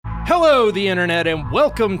Hello, the internet, and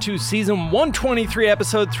welcome to season 123,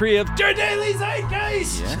 episode 3 of Your Daily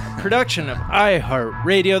Zeitgeist, production of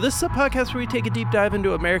iHeartRadio. This is a podcast where we take a deep dive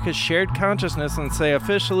into America's shared consciousness and say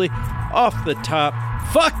officially, off the top,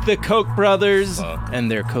 fuck the Koch brothers and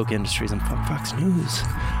their Koch industries and fuck Fox News.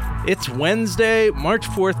 It's Wednesday, March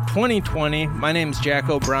 4th, 2020. My name's Jack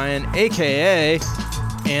O'Brien, a.k.a.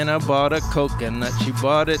 Anna bought a coconut. She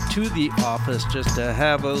bought it to the office just to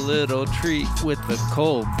have a little treat with the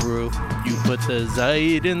cold brew. You put the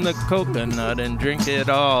Zeit in the coconut and drink it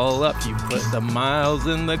all up. You put the Miles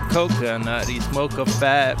in the coconut. He smoke a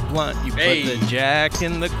fat blunt. You put the Jack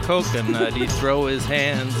in the coconut. He throw his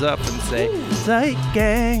hands up and say, Zeit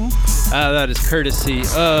gang. That is courtesy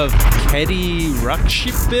of Teddy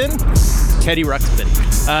Ruxpin.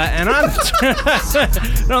 And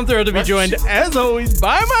I'm thrilled to be joined, as always,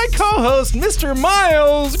 by my co-host, Mr.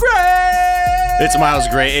 Miles Gray. It's Miles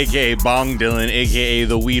Gray, a.k.a. Bong Dylan, a.k.a.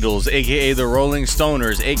 The Weedles, a.k.a. The Rolling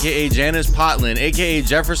Stoners, a.k.a. Janice Potlin, a.k.a.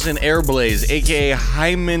 Jefferson Airblaze, a.k.a.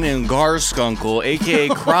 Hyman and Garfunkel, a.k.a.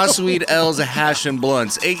 Crossweed L's Hash and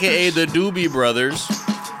Blunts, a.k.a. The Doobie Brothers.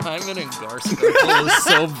 Hyman and Garfunkel is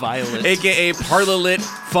so violent. A.k.a. Parlalit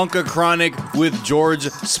Funkachronic with George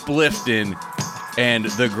Splifton, and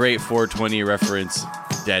the great 420 reference,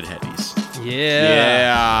 Deadheadies.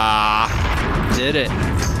 Yeah. Did it.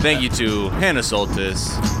 Thank you to Hannah Soltis.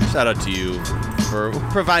 Shout out to you for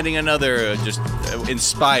providing another just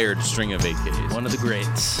inspired string of AKs. One of the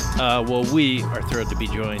greats. Well, we are thrilled to be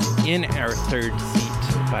joined in our third seat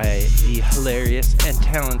by the hilarious and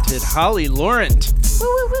talented Holly Laurent. Woo,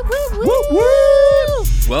 woo, woo, woo, Woo, woo.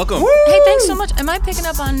 Welcome. Woo. Hey, thanks so much. Am I picking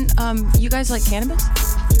up on you guys like cannabis?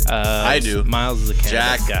 I do. Miles is a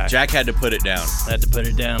cannabis guy. Jack had to put it down. Had to put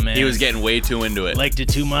it down, man. He was getting way too into it. Liked it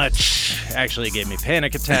too much. Actually, it gave me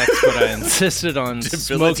panic attacks, but I insisted on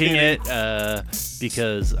smoking it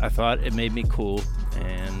because I thought it made me cool.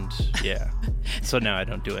 And yeah, so now I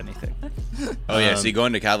don't do anything. Oh yeah, see,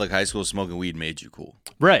 going to Catholic high school smoking weed made you cool.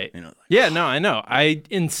 Right. You know, yeah, no, I know. I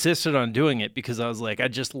insisted on doing it because I was like, I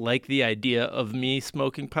just like the idea of me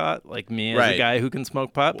smoking pot, like me as a guy who can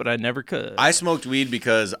smoke pot, but I never could. I smoked weed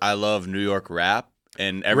because I love New York rap,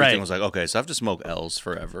 and everything was like, okay, so I have to smoke L's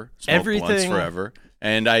forever, smoke blunts forever.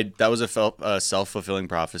 And that was a self-fulfilling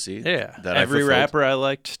prophecy. Yeah. That every rapper I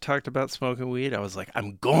liked talked about smoking weed. I was like,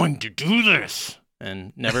 I'm going to do this.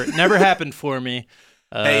 And never happened for me.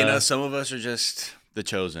 Hey, some of us are just the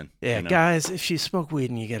chosen. Yeah, guys, if you smoke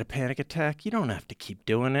weed and you get a panic attack, you don't have to keep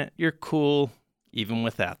doing it. You're cool, even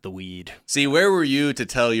without the weed. See, where were you to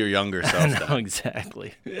tell your younger self that? No,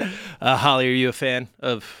 exactly. Holly, are you a fan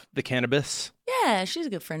of the cannabis? Yeah, she's a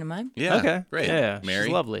good friend of mine. Yeah. Okay. Great. Yeah, Mary?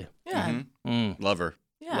 she's lovely. Yeah. Mm-hmm. Love her.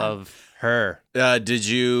 Yeah. Love her. Did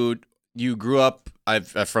you grew up,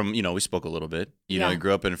 from, we spoke a little bit. You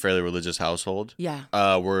grew up in a fairly religious household. Yeah.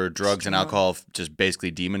 Were drugs and alcohol just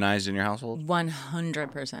basically demonized in your household?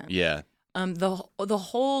 100%. Yeah. The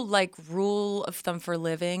whole rule of thumb for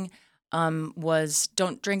living was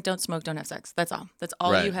don't drink, don't smoke, don't have sex. That's all. That's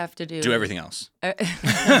all you have to do. Do everything else.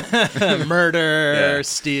 Murder,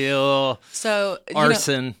 steal,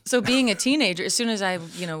 arson. So being a teenager, as soon as I,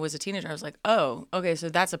 was a teenager, I was like, oh, okay, so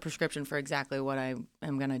that's a prescription for exactly what I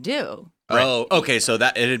am going to do. Right. Oh, okay. So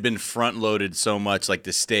that it had been front loaded so much, like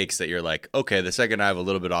the stakes, that you're like, okay, the second I have a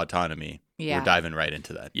little bit of autonomy, we're diving right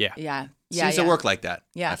into that. Yeah. Yeah. Seems to work like that.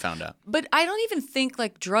 Yeah. I found out. But I don't even think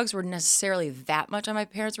drugs were necessarily that much on my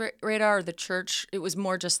parents' radar or the church. It was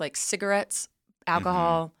more just cigarettes,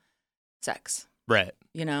 alcohol, sex. Right.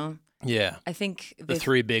 Yeah. I think the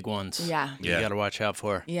three big ones. Yeah. You got to watch out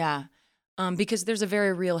for. Yeah. Because there's a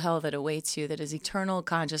very real hell that awaits you that is eternal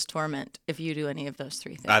conscious torment if you do any of those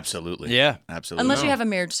three things. Absolutely. Yeah. Absolutely. Unless you have a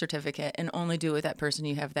marriage certificate and only do it with that person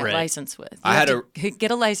you have that license with. I had to get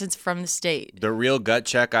a license from the state. The real gut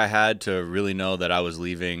check I had to really know that I was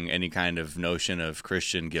leaving any kind of notion of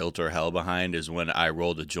Christian guilt or hell behind is when I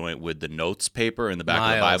rolled a joint with the notes paper in the back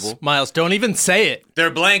of the Bible. Miles, don't even say it. They're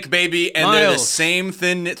blank, baby, and they're the same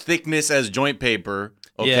thin thickness as joint paper.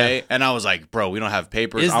 Okay, yeah. And I was like, bro, we don't have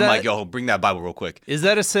papers. I'm like, yo, bring that Bible real quick. Is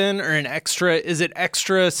that a sin or an extra? Is it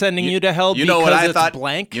extra sending you to hell because what I it's thought,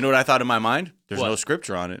 blank? You know what I thought in my mind? There's no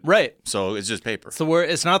scripture on it. Right. So it's just paper.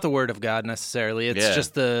 It's not the word of God necessarily. It's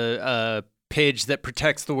just the page that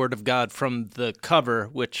protects the word of God from the cover,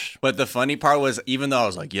 which... But the funny part was, even though I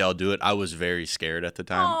was like, yeah, I'll do it, I was very scared at the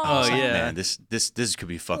time. I was like, man, this could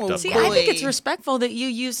be fucked up. See, I think it's respectful that you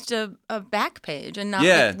used a back page and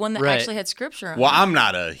not one that actually had scripture on it. Well, I'm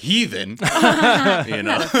not a heathen. Not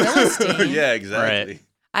a Philistine. Yeah, exactly.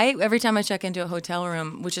 Every time I check into a hotel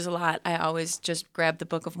room, which is a lot, I always just grab the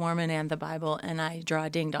Book of Mormon and the Bible, and I draw a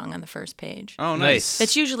ding dong on the first page. Oh, nice.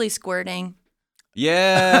 It's usually squirting.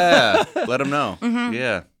 Yeah. Let them know. Mm-hmm.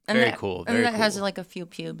 Yeah. And Very cool. And that cool. has like a few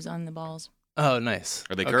pubes on the balls. Oh, nice.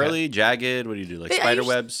 Are they curly, jagged? What do you do? Like spider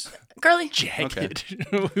webs? Curly. Jagged.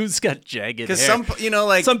 Who's got jagged hair?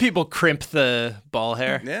 Because some people crimp the ball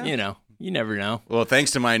hair. Yeah. You never know. Well,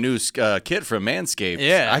 thanks to my new kit from Manscaped,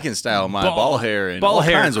 Yeah. I can style my ball hair in ball all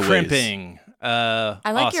hair kinds of crimping. ways.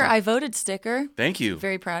 I like your I voted sticker. Thank you.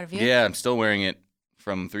 Very proud of you. Yeah, I'm still wearing it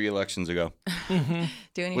from 3 elections ago.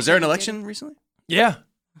 Was there an election recently? Yeah.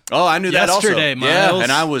 Oh, I knew that also. Yesterday, Miles. Yeah,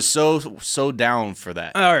 and I was so down for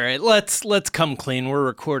that. All right, let's come clean. We're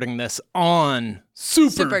recording this on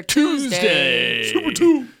Super Tuesday. Super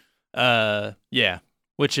Tuesday. Yeah,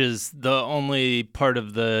 which is the only part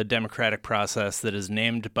of the democratic process that is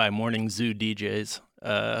named by morning zoo DJs.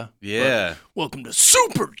 Yeah. Welcome to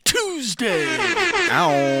Super Tuesday.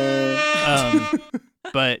 Ow.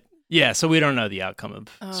 But yeah, so we don't know the outcome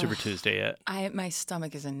of Super Tuesday yet. My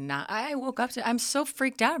stomach is I woke up I'm so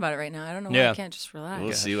freaked out about it right now. I don't know why I can't just relax.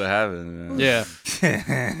 We'll see what happens.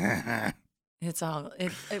 Yeah. It's all.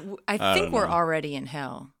 I think we're already in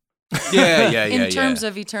hell. Yeah. In terms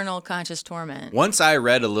of eternal conscious torment. Once I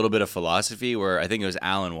read a little bit of philosophy where I think it was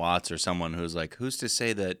Alan Watts or someone who was like, who's to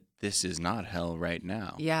say that this is not hell right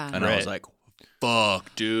now? Yeah. And I was like,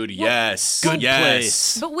 fuck, dude, yes. Good yes.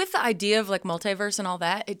 place. But with the idea of like multiverse and all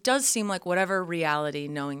that, it does seem like whatever reality,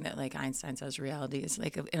 knowing that like Einstein says reality is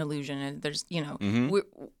like an illusion and there's,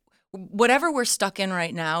 whatever we're stuck in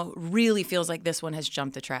right now really feels like this one has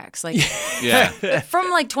jumped the tracks. Like from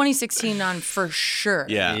like 2016 on for sure.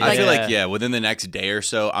 Yeah. I feel like, within the next day or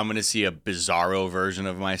so, I'm going to see a bizarro version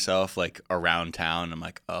of myself like around town. I'm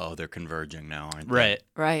like, oh, they're converging now, aren't they?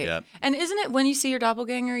 Right. Yep. And isn't it when you see your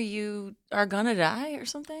doppelganger, you are going to die or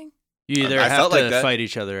something? You either have to fight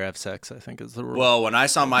each other or have sex, I think is the rule. Well, when I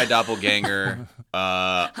saw my doppelganger,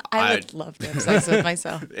 I would love to have sex with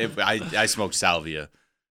myself. I smoked salvia.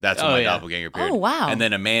 That's what my doppelganger appeared. Oh, wow. And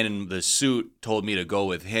then a man in the suit told me to go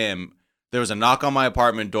with him. There was a knock on my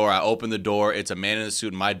apartment door. I opened the door. It's a man in the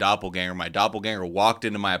suit and my doppelganger. My doppelganger walked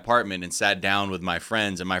into my apartment and sat down with my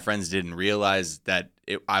friends, and my friends didn't realize that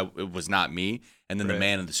it was not me. And then the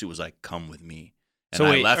man in the suit was like, come with me. And so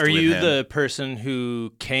wait, are you the person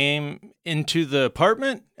who came into the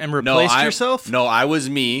apartment and replaced yourself? No, I was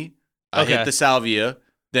me. I hit the salvia.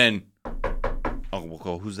 Then,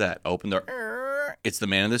 who's that? I opened the door. It's the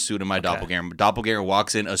man in the suit and my doppelganger. Doppelganger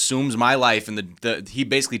walks in, assumes my life, and he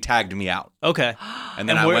basically tagged me out. Okay. And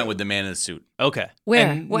then I went with the man in the suit. Okay. Where?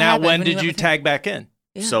 And now when did you tag back in?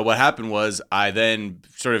 Yeah. So what happened was I then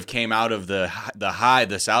sort of came out of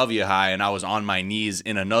the salvia high, and I was on my knees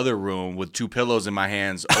in another room with 2 pillows in my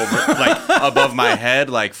hands over like above my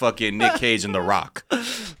head, like fucking Nick Cage in The Rock.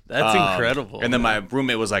 That's incredible. And then my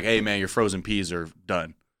roommate was like, "Hey man, your frozen peas are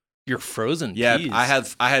done." Your frozen peas? Yeah,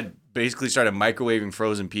 I had basically started microwaving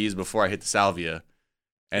frozen peas before I hit the salvia.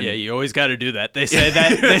 And yeah, you always got to do that. They say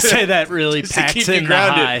that really packs in the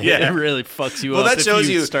high. Yeah, it really fucks you up. Well, that shows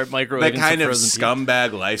you start microwaving the kind of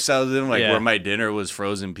scumbag lifestyle, like where my dinner was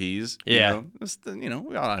frozen peas. Yeah, we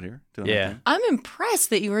all out here doing that. I'm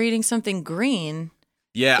impressed that you were eating something green.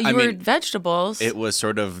 Yeah, I mean, vegetables. It was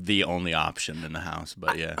sort of the only option in the house,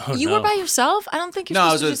 but yeah. You were by yourself? I don't think you're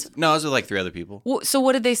supposed to I was with like 3 other people. Well, so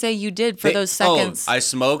what did they say you did for those seconds? I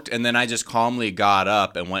smoked, and then I just calmly got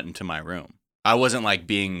up and went into my room. I wasn't like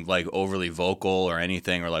being like overly vocal or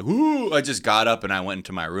anything or like, woo. I just got up and I went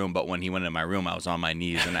into my room. But when he went into my room, I was on my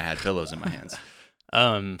knees and I had pillows in my hands.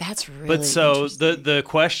 That's really But so interesting. the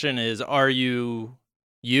question is, are you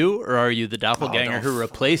or are you the doppelganger who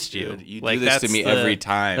replaced you? Dude, you do this to me every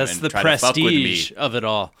time. That's and the try to fuck with me. prestige of it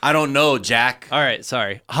all. I don't know, Jack. All right,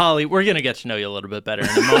 sorry. Holly, we're going to get to know you a little bit better in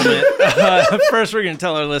a moment. First, we're going to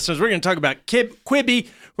tell our listeners, we're going to talk about Quibi.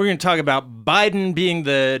 We're going to talk about Biden being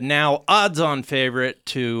the now odds-on favorite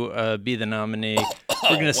to be the nominee.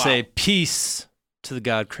 We're going to say peace to the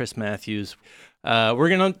god Chris Matthews. We're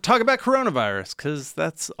going to talk about coronavirus because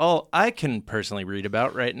that's all I can personally read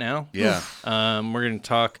about right now. Yeah. We're going to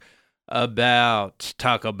talk about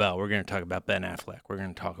Taco Bell. We're going to talk about Ben Affleck. We're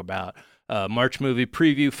going to talk about March movie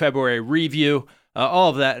preview, February review, all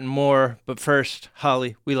of that and more. But first,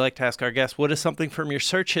 Holly, we like to ask our guests, what is something from your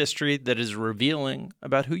search history that is revealing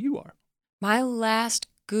about who you are? My last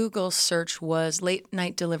Google search was late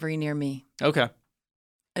night delivery near me. Okay.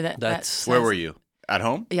 Where were you? At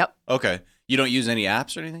home? Yep. Okay. You don't use any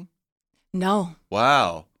apps or anything? No.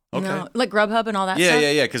 Wow. Okay. No. Like Grubhub and all that yeah, stuff?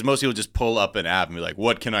 Yeah. Because most people just pull up an app and be like,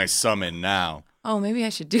 what can I summon now? Oh, maybe I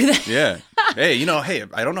should do that. Yeah. Hey,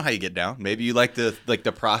 I don't know how you get down. Maybe you like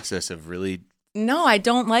the process of really. No, I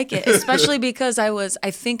don't like it, especially because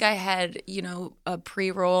I think I had, a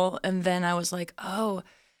pre-roll, and then I was like,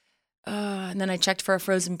 and then I checked for a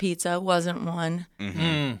frozen pizza, wasn't one,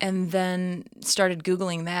 and then started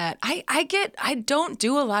Googling that. I don't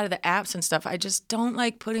do a lot of the apps and stuff. I just don't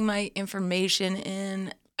like putting my information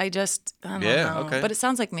in. I don't know. Okay. But it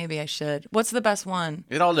sounds like maybe I should. What's the best one?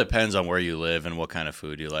 It all depends on where you live and what kind of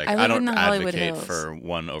food you like. I don't in the Hollywood advocate Hills. for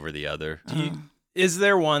one over the other. Is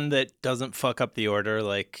there one that doesn't fuck up the order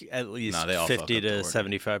like at least they all 50 fuck up to the order.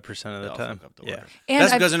 75% of the time? Yeah. And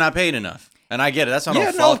That's because they're not paying enough. And I get it. That's not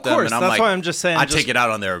all fault of them. course. And I'm That's like, why I'm just saying. I take it out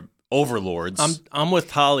on their overlords. I'm with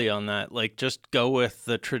Holly on that. Like, just go with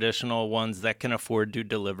the traditional ones that can afford to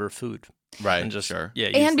deliver food. Right. And just, sure. Yeah.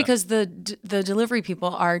 And because the delivery people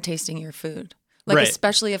are tasting your food. Like, Right.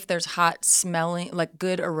 especially if there's hot smelling, like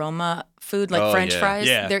good aroma food, like French fries.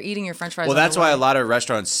 Yeah. They're eating your French fries. Well, on that's the why way. a lot of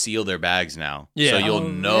restaurants seal their bags now. Yeah. So you'll Oh,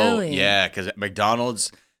 know. really? Yeah, because at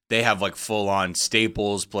McDonald's, they have like full on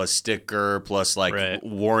staples plus sticker plus like Right.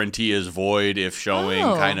 warranty is void if showing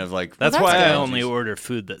Oh. kind of like. That's Well, why that's I good. only order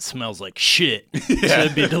food that smells like shit.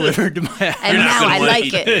 Should be delivered to my house. And not now gonna I wanna like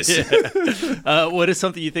eat it. this. What is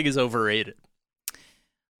something you think is overrated?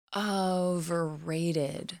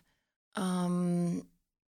 Overrated.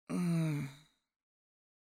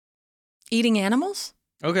 Eating animals?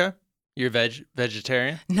 Okay. You're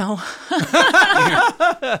vegetarian? No.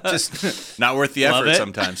 Just not worth the Love effort it.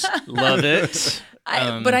 sometimes. Love it.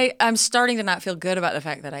 But I'm starting to not feel good about the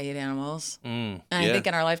fact that I eat animals. And I Yeah. think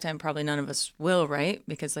in our lifetime, probably none of us will, right?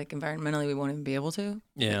 Because like environmentally, we won't even be able to.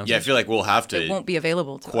 Yeah. Yeah, I feel like we'll have It to won't be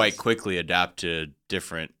available to quite us. quickly adapt to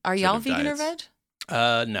different. Are sort y'all of vegan diets. or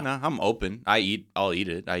veg? No. No, I'm open. I'll eat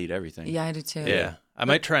it. I eat everything. Yeah, I do too. Yeah. I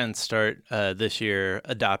might try and start this year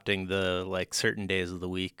adopting the like certain days of the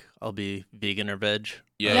week I'll be vegan or veg.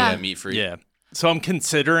 Yeah, meat free. Yeah. So I'm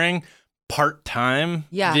considering part-time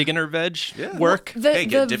vegan or veg work. Dip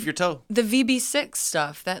your toe. The VB6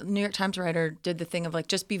 stuff, that New York Times writer did the thing of like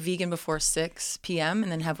just be vegan before 6 p.m.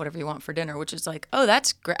 and then have whatever you want for dinner, which is like, oh,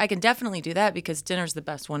 that's great. I can definitely do that because dinner's the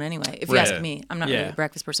best one anyway. If you Right. ask me, I'm not really a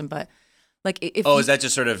breakfast person, but like if is that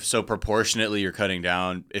just sort of so proportionately you're cutting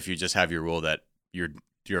down if you just have your rule that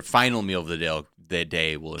your final meal of the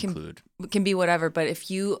day will include? can be whatever, but if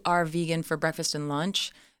you are vegan for breakfast and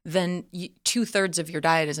lunch, then 2/3 of your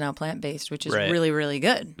diet is now plant-based, which is really, really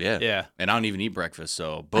good. Yeah. Yeah. And I don't even eat breakfast,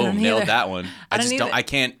 so don't boom, nailed either. that one. I don't either. I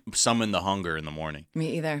can't summon the hunger in the morning.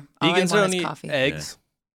 Me either. All I Vegans want don't is eat coffee. eggs.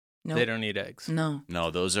 Nope. They don't eat eggs. No.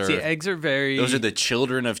 No, those are See, eggs are very. those are the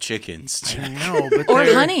children of chickens. I know, but Or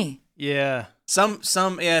they're- honey. Yeah. Some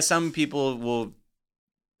people will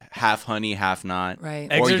half honey, half not. Right.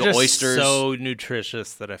 Eggs Or are the just oysters. so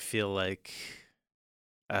nutritious that I feel like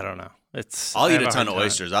I don't know. I'll I eat have a ton hard of time.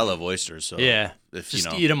 oysters. I love oysters. So Yeah. if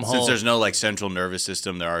Just eat 'em whole. Since there's no like central nervous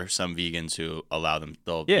system, there are some vegans who allow them.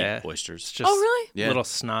 They'll Yeah. eat oysters. It's just Oh, really? Yeah. little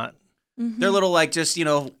snot. They're little like just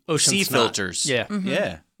Ocean sea snot. filters. Yeah.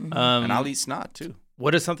 Yeah. And I'll eat snot too.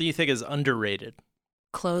 What is something you think is underrated?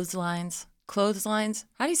 Clotheslines.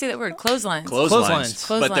 How do you say that word? Clotheslines. Clotheslines.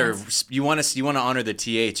 Clotheslines. But they're you want to honor the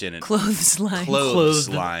th in it. Clotheslines.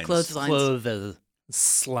 Clotheslines. Clotheslines.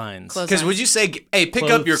 Clotheslines. Because would you say, hey, pick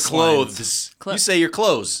up your Clotheslines. clothes? You say your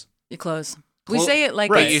clothes. Your clothes. We say it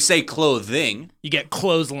like Right. it's- You say clothing. You get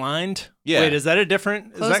clotheslined? Yeah. Wait, is that a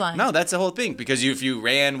different? Clothesline. No, that's the whole thing. Because if you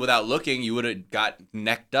ran without looking, you would have got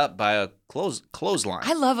necked up by a clothesline.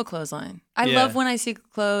 I love a clothesline. I Yeah. love when I see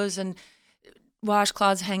clothes and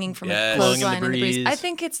washcloths hanging from Yes. a Blowing in the clothesline in the breeze. breeze. I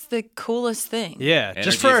think it's the coolest thing. Yeah, just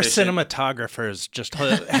Energy for our efficient. cinematographers, just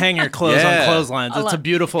hang your clothes Yeah. on clotheslines. It's a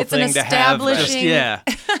beautiful It's an thing to have. Just, establishing- yeah,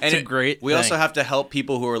 And it's a great We thing. also have to help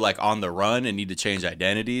people who are like on the run and need to change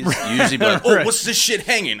identities. Usually be like, oh, Right. what's this shit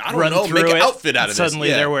hanging? I don't run know. through Make an it. outfit out of Suddenly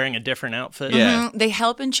this. they're wearing a different outfit. Yeah. They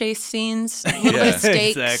help in chase scenes. A little Yeah. bit of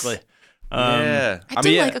stakes. exactly. Yeah. I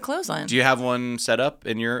do like a clothesline. Do you have one set up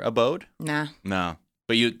in your abode? Nah. No.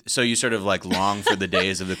 But you sort of like long for the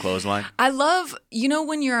days of the clothesline? I love,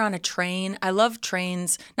 when you're on a train, I love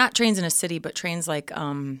trains, not trains in a city, but trains like,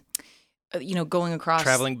 going across.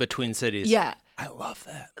 Traveling between cities. Yeah. I love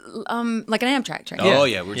that. Like an Amtrak train. Oh,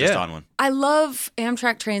 yeah. We're just Yeah. on one. I love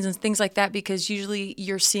Amtrak trains and things like that because usually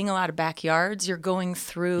you're seeing a lot of backyards. You're going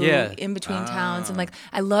through in between towns. And like,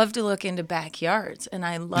 I love to look into backyards. And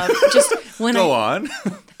I love just when Go on.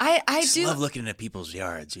 I do. love looking at people's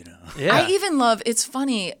yards, Yeah. I even love, it's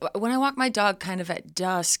funny, when I walk my dog kind of at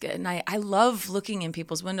dusk at night, I love looking in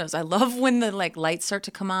people's windows. I love when the like lights start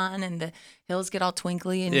to come on and hills get all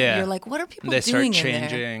twinkly, and you're like, what are people they doing start in there?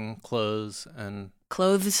 changing clothes and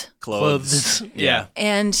Clothes. Yeah.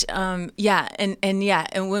 And and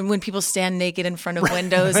when people stand naked in front of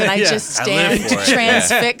windows, and I just stand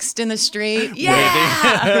transfixed in the street.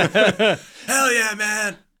 Yeah. Hell yeah,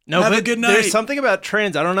 man. No, have but a good night. There's something about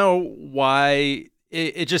trains. I don't know why.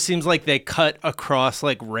 It just seems like they cut across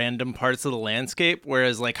like random parts of the landscape,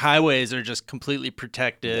 whereas like highways are just completely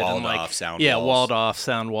protected Walled and like off sound walls. walled off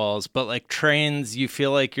sound walls. But like trains, you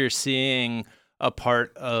feel like you're seeing a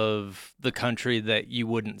part of the country that you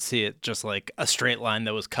wouldn't see it just like a straight line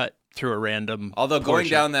that was cut through a random. Although portion. going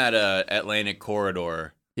down that Atlantic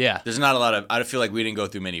corridor, there's not a lot of. I feel like we didn't go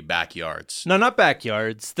through many backyards. No, not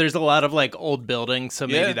backyards. There's a lot of like old buildings, so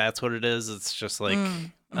maybe that's what it is. It's just like.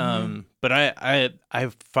 But I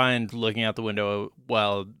find looking out the window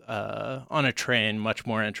while on a train much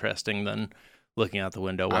more interesting than looking out the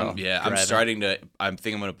window while driving. I'm starting to. I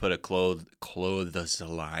think I'm going to put a clothes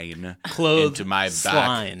line into into my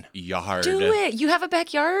backyard. Do it. You have a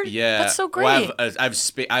backyard? Yeah, that's so great. Well,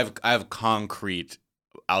 I have concrete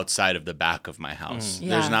outside of the back of my house.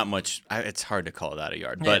 There's not much. It's hard to call that a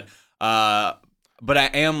yard, but I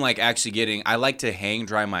am like actually getting. I like to hang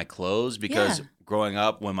dry my clothes because. Growing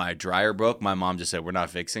up, when my dryer broke, my mom just said, we're not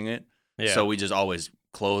fixing it. Yeah. So we just always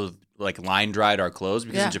line dried our clothes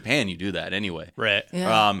because in Japan, you do that anyway. Right.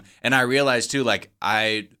 Yeah. And I realized too, like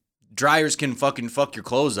dryers can fucking fuck your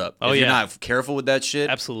clothes up if you're not careful with that shit.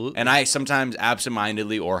 Absolutely. And I sometimes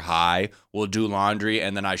absentmindedly or high will do laundry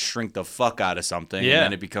and then I shrink the fuck out of something and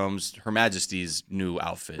then it becomes Her Majesty's new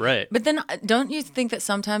outfit. Right. But then don't you think that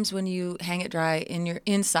sometimes when you hang it dry in your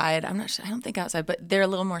inside, I don't think outside, but they're a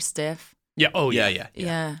little more stiff? Yeah. Oh,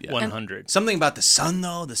 yeah. 100. Something about the sun,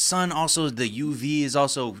 though. The sun also, the UV is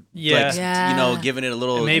also, giving it a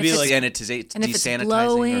little maybe like desanitizing. And if it's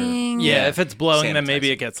blowing. If it's blowing, then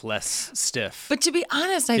maybe it gets less stiff. But to be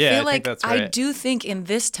honest, I feel like I do think in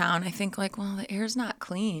this town, I think like, well, the air's not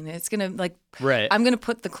clean. It's going to like, I'm going to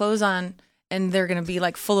put the clothes on. And they're going to be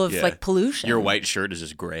like full of like pollution. Your white shirt is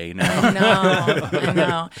just gray now. I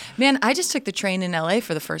know. Man, I just took the train in LA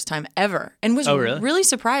for the first time ever and was really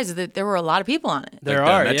surprised that there were a lot of people on it. There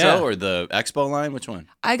are, the Metro or the Expo line? Which one?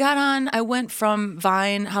 I went from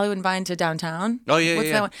Hollywood and Vine to downtown. Oh,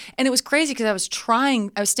 yeah, That one? And it was crazy because I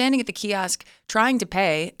was standing at the kiosk trying to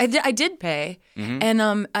pay. I did pay.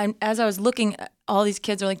 And as I was looking, all these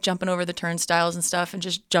kids are like jumping over the turnstiles and stuff and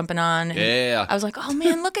just jumping on. And I was like, oh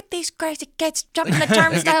man, look at these crazy kids jumping the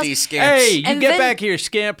turnstiles. Look at these scamps. Hey, you get back here,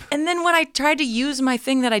 scamp. And then when I tried to use my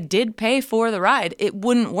thing that I did pay for the ride, it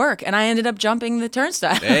wouldn't work. And I ended up jumping the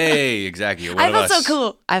turnstile. Hey, exactly. I felt so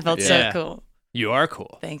cool. I felt so cool. You are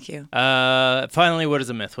cool. Thank you. Finally, what is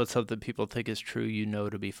a myth? What's something people think is true you know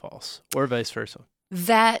to be false? Or vice versa?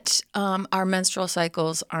 That our menstrual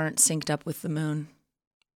cycles aren't synced up with the moon.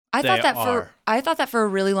 I thought that for a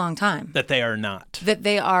really long time. That they are not. That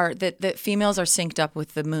they are that females are synced up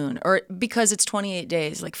with the moon, or because it's 28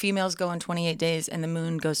 days. Like females go in 28 days, and the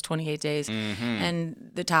moon goes 28 days,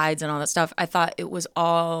 and the tides and all that stuff. I thought it was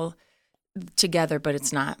all together, but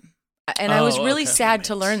it's not. And I was really sad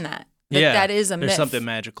to learn that. That is a myth. There's something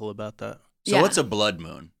magical about that. So what's a blood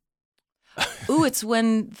moon? Ooh, it's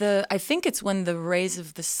when the rays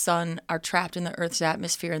of the sun are trapped in the Earth's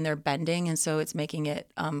atmosphere and they're bending, and so it's making it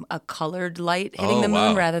a colored light hitting the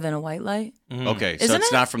moon rather than a white light. Okay, so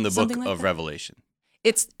it's not from the book of Revelation.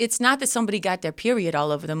 It's not that somebody got their period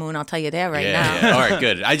all over the moon. I'll tell you that right now. Yeah. All right,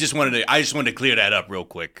 good. I just wanted to clear that up real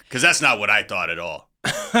quick because that's not what I thought at all.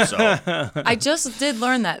 So I just did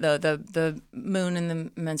learn that though the moon and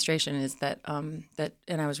the menstruation is that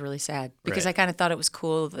and I was really sad because I kind of thought it was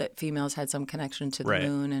cool that females had some connection to the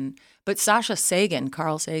moon but Sasha Sagan,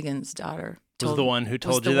 Carl Sagan's daughter, was the one who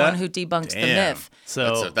told you that? The one who debunked the myth.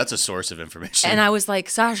 So that's a source of information. And I was like,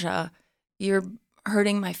 Sasha, you're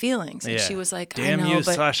hurting my feelings. And she was like, damn I know, you,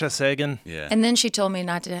 Sasha Sagan. Yeah. And then she told me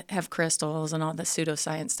not to have crystals and all the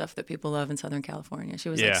pseudoscience stuff that people love in Southern California. She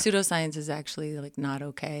was like, pseudoscience is actually like not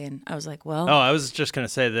okay. And I was like, well. Oh, I was just going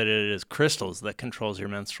to say that it is crystals that controls your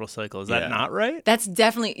menstrual cycle. Is that not right? That's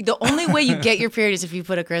definitely the only way you get your period is if you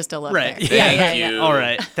put a crystal up there. Thank you. All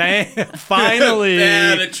right. Finally.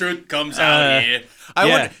 The truth comes out here.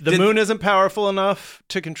 The moon isn't powerful enough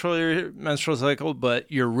to control your menstrual cycle,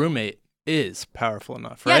 but your roommate is powerful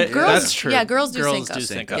enough, right? Yeah, girls, that's true. Yeah, girls do sync up.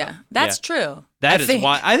 sync up. Yeah, that's true. That is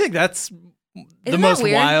why I think that's the most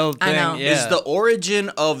weird? wild I thing. know. Yeah. Is the origin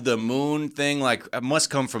of the moon thing like it must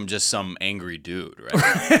come from just some angry dude,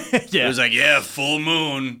 right? Yeah. It was like, yeah, full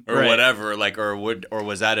moon or Right. whatever, like or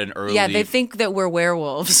was that an early? Yeah, they think that we're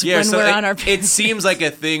werewolves Yeah, when so we're on our it periods. seems like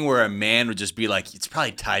a thing where a man would just be like, it's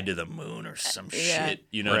probably tied to the moon or some Yeah. shit.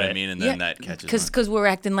 You know what I Right. mean? And then that catches on. Because we're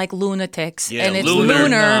acting like lunatics, Yeah, and it's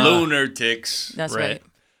lunar lunar. ticks. That's Right. right.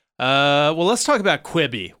 Well, let's talk about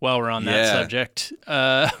Quibi while we're on that Yeah. subject.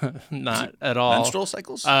 Not at all. Menstrual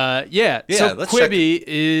cycles? Yeah. So let's check Quibi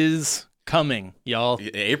is coming, y'all.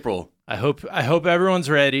 April. I hope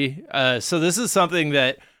everyone's ready. So this is something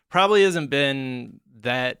that probably hasn't been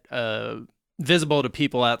that visible to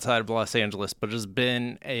people outside of Los Angeles, but has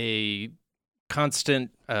been a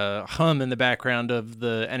constant hum in the background of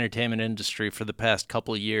the entertainment industry for the past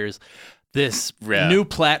couple of years. This new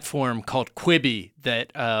platform called Quibi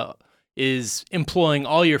that is employing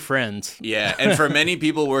all your friends. Yeah, and for many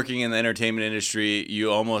people working in the entertainment industry, you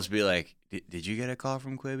almost be like, did you get a call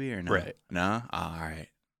from Quibi or no? Right. No? All right.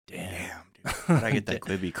 Damn. Dude. How'd I get that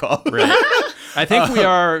Quibi call? Right. I think we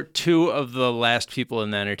are two of the last people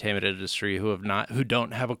in the entertainment industry who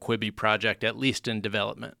don't have a Quibi project, at least in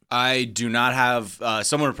development. I do not have,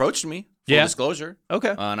 someone approached me, full disclosure.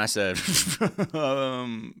 Okay. And I said,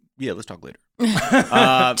 yeah, let's talk later.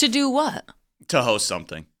 To do what? To host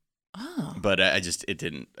something. Oh. But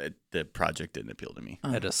the project didn't appeal to me.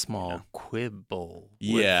 At a small quibble.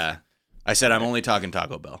 Yeah. I said, I'm only talking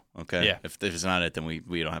Taco Bell. Okay. Yeah. If it's not it, then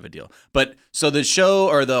we don't have a deal. But so the show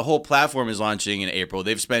or the whole platform is launching in April.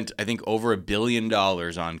 They've spent, I think, over $1 billion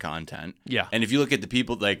on content. Yeah. And if you look at the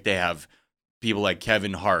people, like they have people like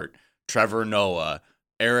Kevin Hart, Trevor Noah,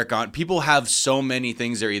 Eric on. People have so many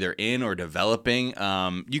things they're either in or developing.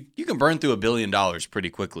 You can burn through $1 billion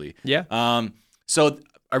pretty quickly. Yeah. So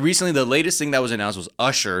recently, the latest thing that was announced was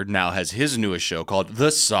Usher now has his newest show called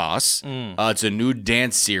The Sauce. It's a new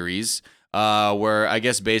dance series where I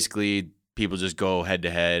guess basically people just go head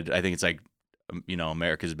to head. I think it's like,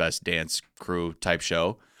 America's Best Dance Crew type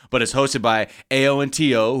show. But it's hosted by AO and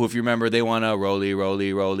TO, who, if you remember, they want to rolly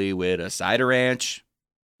with a cider ranch.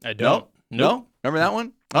 I don't. No? Remember that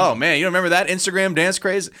one? Oh, man, you don't remember that Instagram dance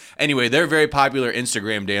craze? Anyway, they're very popular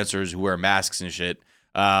Instagram dancers who wear masks and shit.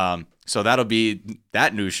 So that'll be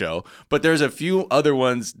that new show. But there's a few other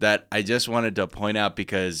ones that I just wanted to point out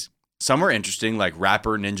because some are interesting, like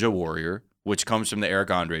Rapper Ninja Warrior, which comes from the Eric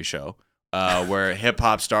Andre show, where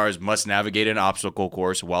hip-hop stars must navigate an obstacle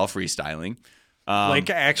course while freestyling. Like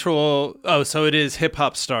actual, so it is hip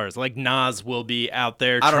hop stars. Like Nas will be out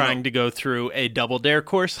there trying to go through a double dare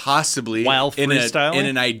course. Possibly. While freestyling? In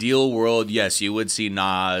an ideal world, yes, you would see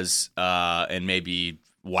Nas and maybe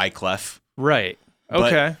Wyclef. Right.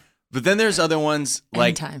 Okay. But then there's other ones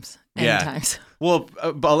like... End Yeah. times. Well,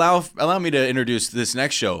 allow me to introduce this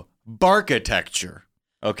next show, BARKitecture.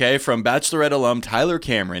 Okay, from Bachelorette alum Tyler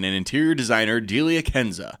Cameron and interior designer Delia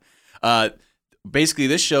Kenza. Basically,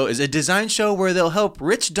 this show is a design show where they'll help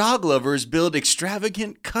rich dog lovers build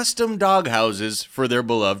extravagant custom dog houses for their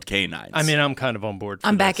beloved canines. I mean, I'm kind of on board for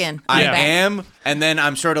I'm this. back in. I I'm back. am, and then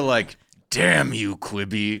I'm sort of like, damn you,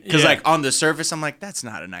 Quibi. Because like on the surface, I'm like, that's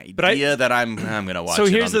not an idea that I'm gonna watch. So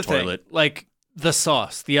it here's on the the toilet. thing, like The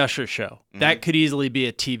Sauce, the Usher show, that could easily be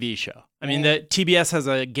a TV show. I mean, the TBS has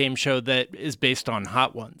a game show that is based on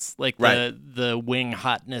Hot Ones, like the Wing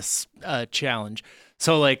Hotness challenge.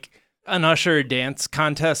 So like an Usher dance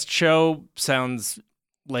contest show sounds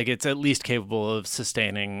like it's at least capable of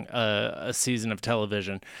sustaining a season of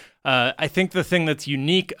television. I think the thing that's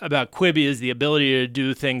unique about Quibi is the ability to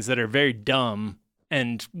do things that are very dumb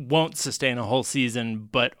and won't sustain a whole season,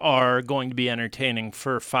 but are going to be entertaining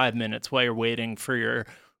for 5 minutes while you're waiting for your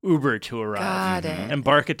Uber to arrive. Got it. And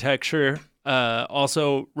BARKitecture,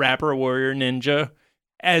 also Rapper Warrior Ninja,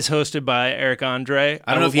 as hosted by Eric Andre.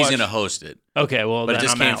 I don't know if he's gonna host it. Okay, well, but then it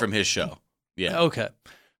just I'm came out. from his show. Yeah. Okay.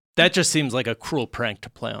 That just seems like a cruel prank to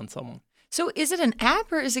play on someone. So is it an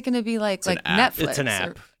app or is it going to be like an app. Netflix? It's an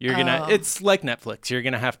app. or- You're gonna. Oh. It's like Netflix. You're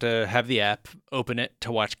gonna have to have the app, open it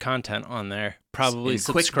to watch content on there. Probably In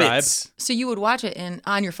quick subscribe. bits. So you would watch it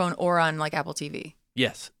on your phone or on like Apple TV,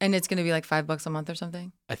 Yes, and it's going to be like $5 a month or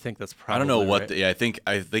something. I think that's probably. I don't know what. right. I think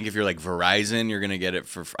if you're like Verizon, you're gonna get it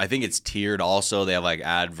for. I think it's tiered. Also, they have like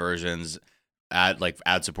ad versions, ad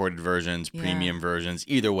supported versions, Yeah. premium versions.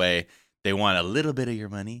 Either way, they want a little bit of your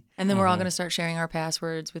money. And then we're all going to start sharing our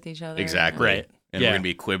passwords with each other. Exactly. Right. And Yeah. we're gonna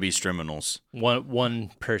be Quibi Striminals.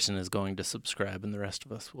 One person is going to subscribe, and the rest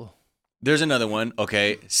of us will. There's another one.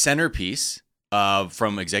 Okay, Centerpiece.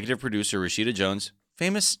 From executive producer Rashida Jones,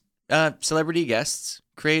 famous celebrity guests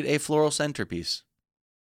create a floral centerpiece.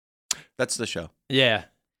 That's the show. Yeah.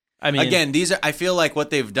 I mean, again, I feel like what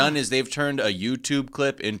they've done is they've turned a YouTube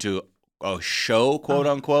clip into a show, quote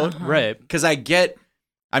unquote. right. Because I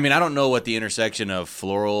don't know what the intersection of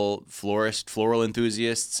floral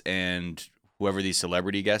enthusiasts and whoever these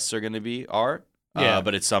celebrity guests are going to are. Yeah.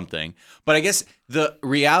 But it's something. But I guess the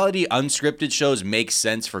reality unscripted shows make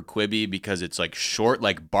sense for Quibi because it's like short,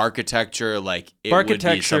 like BARKitecture, like it would be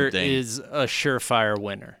BARKitecture something. is a surefire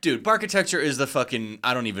winner. Dude, BARKitecture is the fucking,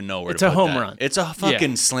 I don't even know where It's to a put home that. run. It's a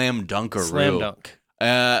fucking slam dunkaroo. Slam dunk.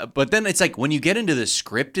 But then it's like when you get into the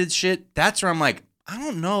scripted shit, that's where I'm like, I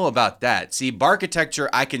don't know about that. See, BARKitecture,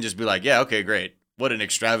 I can just be like, yeah, okay, great. What an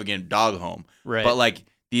extravagant dog home. Right. But like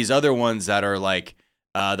these other ones that are like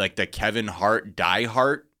the Kevin Hart Die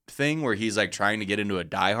Hard thing where he's like trying to get into a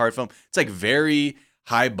Die Hard film. It's like very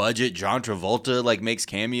high budget. John Travolta like makes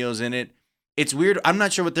cameos in it. It's weird. I'm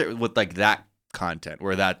not sure what like that content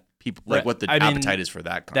where that people like what the appetite is for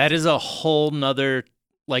that content. That is a whole nother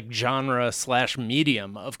like genre /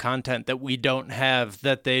 medium of content that we don't have,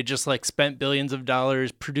 that they just like spent billions of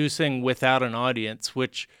dollars producing without an audience,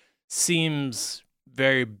 which seems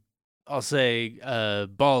very, I'll say,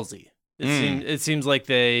 ballsy. It seems like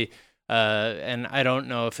they, and I don't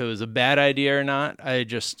know if it was a bad idea or not.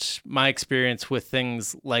 My experience with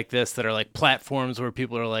things like this that are like platforms where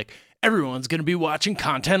people are like, everyone's going to be watching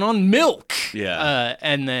content on milk. Yeah.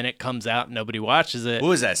 And then it comes out and nobody watches it. What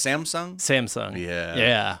was that, Samsung? Samsung. Yeah.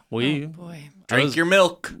 Yeah. Oh, boy. Drink your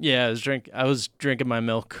milk. Yeah, I was drinking my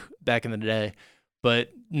milk back in the day,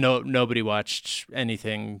 but nobody watched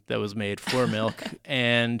anything that was made for milk.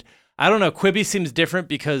 And I don't know, Quibi seems different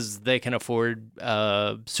because they can afford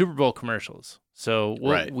Super Bowl commercials. So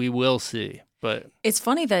we will see. But it's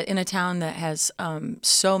funny that in a town that has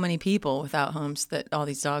so many people without homes, that all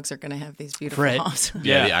these dogs are going to have these beautiful homes.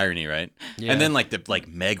 Yeah, the irony, right? Yeah. And then like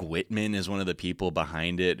Meg Whitman is one of the people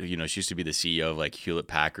behind it. You know, she used to be the CEO of like Hewlett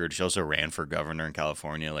Packard. She also ran for governor in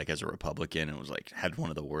California, like as a Republican, and was like had one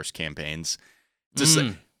of the worst campaigns. Just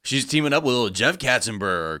like, she's teaming up with little Jeff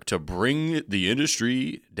Katzenberg to bring the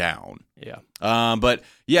industry down. Yeah. But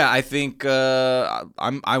yeah, I think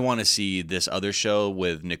I want to see this other show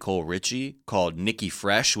with Nicole Richie called Nikki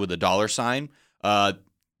Fresh with $.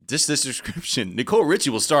 This description: Nicole Richie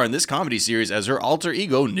will star in this comedy series as her alter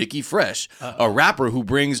ego Nikki Fresh, a rapper who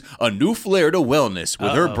brings a new flair to wellness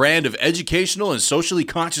with her brand of educational and socially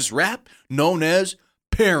conscious rap known as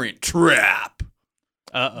Parent Trap.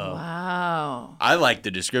 Wow. I like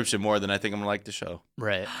the description more than I think I'm gonna like the show.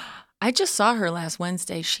 Right. I just saw her last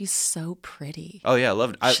Wednesday. She's so pretty. Oh yeah, I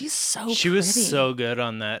loved it. She's so pretty. She was so good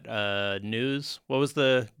on that news. What was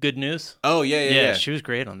the good news? Oh yeah. She was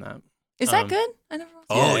great on that. Is that good? I never.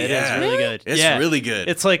 Oh it yeah, is really good. It's really good.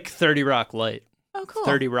 It's like 30 Rock light. Oh, cool.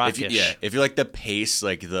 30 Rock-ish. If you like the pace,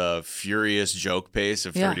 like the furious joke pace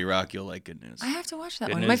of 30 Rock, you'll like Good News. I have to watch that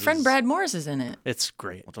Good one. News My friend is- Brad Morris is in it. It's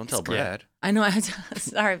great. Well, don't tell Brad. I know.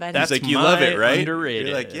 Sorry, but That's He's like, you my love it, right? underrated.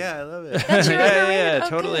 You're like, yeah, I love it. That's your underrated? Yeah, Oh,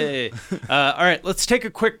 totally. All right, let's take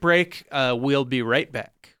a quick break. We'll be right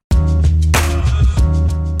back.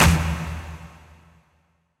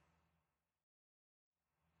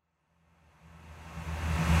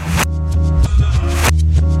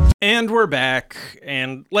 And we're back.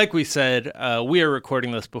 And like we said, we are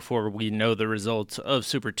recording this before we know the results of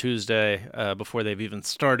Super Tuesday, before they've even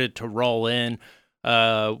started to roll in.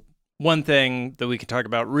 One thing that we can talk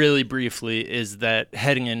about really briefly is that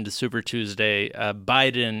heading into Super Tuesday,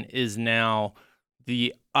 Biden is now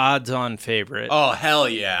the odds-on favorite Oh, hell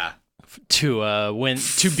yeah. to win,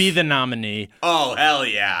 to be the nominee. Oh, hell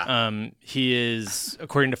yeah. He is,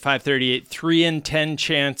 according to 538, 3 in 10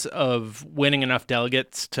 chance of winning enough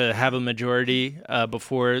delegates to have a majority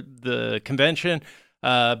before the convention.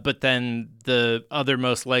 But then the other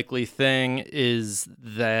most likely thing is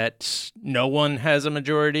that no one has a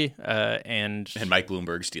majority, and Mike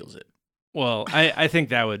Bloomberg steals it. well, I think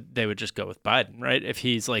they would just go with Biden, right? If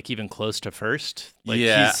he's like even close to first, like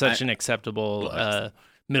Yeah, he's such an acceptable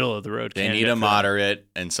middle of the road. They need a moderate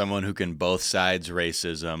and someone who can both sides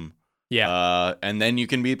racism. Yeah, and then you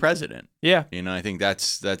can be president. yeah, You know, I think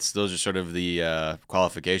that's those are sort of the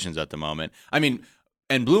qualifications at the moment. I mean,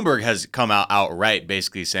 and Bloomberg has come out outright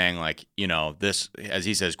basically saying like, you know, this, as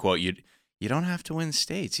he says, quote, you don't have to win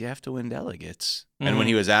states, you have to win delegates. Mm-hmm. And when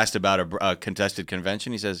he was asked about a contested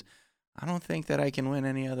convention, he says, I don't think that I can win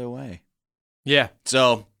any other way. yeah.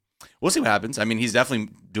 So we'll see what happens. I mean, he's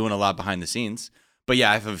definitely doing a lot behind the scenes. But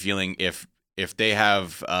yeah, I have a feeling if they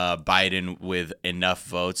have Biden with enough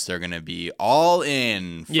votes, they're going to be all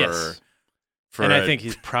in for. Yes. And I think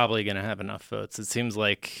he's probably going to have enough votes. It seems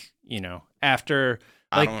like, you know, after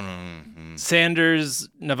I don't know. Sanders'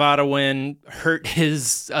 Nevada win hurt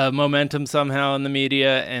his momentum somehow in the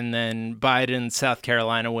media, and then Biden's South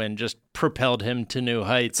Carolina win just propelled him to new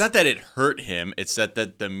heights. It's not that it hurt him. It's that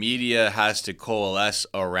the media has to coalesce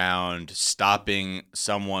around stopping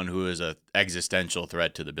someone who is an existential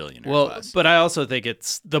threat to the billionaire class. But I also think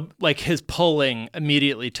it's his polling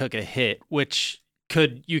immediately took a hit, which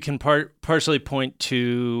you can partially point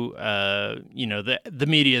to the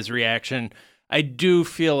media's reaction. I do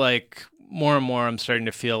feel like more and more I'm starting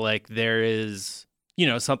to feel like there is,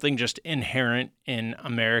 something just inherent in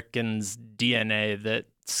Americans' DNA that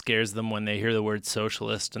scares them when they hear the word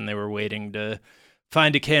socialist, and they were waiting to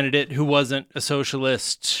find a candidate who wasn't a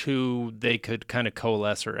socialist who they could kind of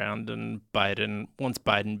coalesce around. And once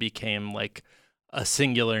Biden became like a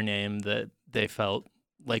singular name that they felt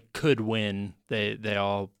like could win, they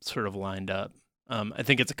all sort of lined up. I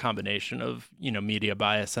think it's a combination of, media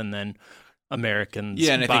bias and then Americans'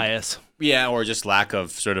 bias. Or just lack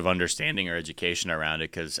of sort of understanding or education around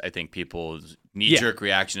it, because I think people's knee-jerk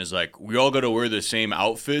reaction is like, we all got to wear the same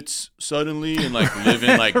outfits suddenly and like live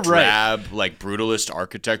in like drab, like brutalist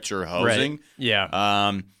architecture housing. Right.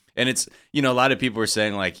 Yeah. And it's, a lot of people were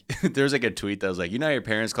saying like, there's like a tweet that was like, how your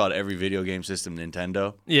parents called every video game system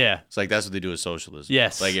Nintendo? Yeah. It's like, that's what they do with socialism.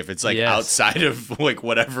 Yes. Like if it's like outside of like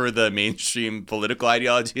whatever the mainstream political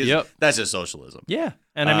ideology is, that's just socialism. Yeah.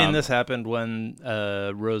 And I mean, this happened when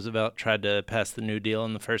Roosevelt tried to pass the New Deal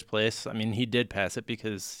in the first place. I mean, he did pass it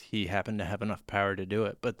because he happened to have enough power to do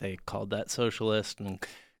it, but they called that socialist and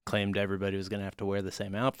claimed everybody was going to have to wear the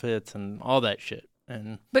same outfits and all that shit.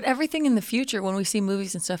 But everything in the future, when we see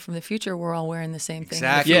movies and stuff from the future, we're all wearing the same thing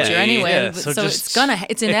exactly. in the future anyway. Yeah. So it's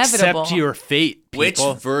inevitable. Accept your fate,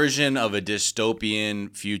 people. Which version of a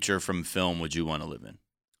dystopian future from film would you want to live in?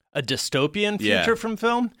 A dystopian future from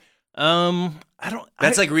film?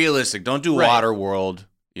 That's like realistic. Don't do Waterworld,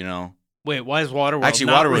 Wait, why is Waterworld Actually,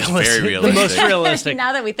 not Waterworld's realistic? very realistic. The most realistic.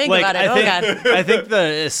 Now that we think about it, God. I think the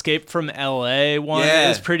Escape from LA one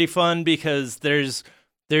is pretty fun because there's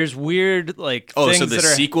weird things so the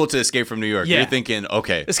sequel to Escape from New York. You're thinking,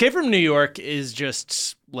 okay. Escape from New York is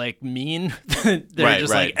just like mean. They're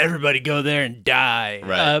just like, everybody go there and die.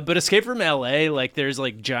 Right. But Escape from LA, like there's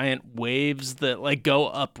like giant waves that like go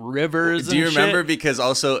up rivers. Do you remember? Because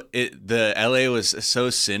also the LA was so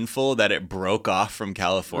sinful that it broke off from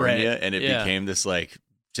California and it became this like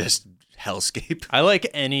just hellscape. I like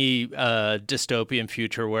any dystopian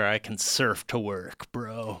future where I can surf to work,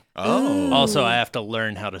 bro. Oh. Also, I have to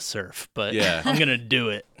learn how to surf, but I'm going to do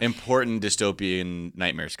it. Important dystopian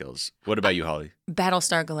nightmare skills. What about you, Holly?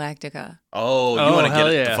 Battlestar Galactica. Oh, you want to get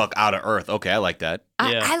it the fuck out of Earth. Okay, I like that.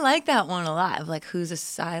 I like that one a lot. Of like, who's a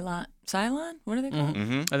Cylon? Cylon? What are they called?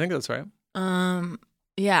 Mm-hmm. I think that's right.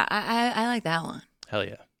 Yeah, I like that one. Hell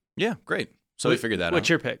yeah. Yeah, great. So we figured that out. What's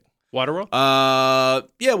your pick? Waterworld?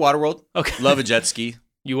 Yeah, Waterworld. Okay. Love a jet ski.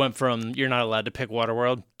 You went from you're not allowed to pick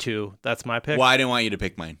Waterworld to that's my pick? Well, I didn't want you to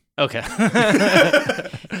pick mine. Okay.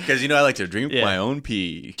 Because, I like to drink my own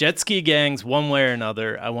pee. Jet ski gangs, one way or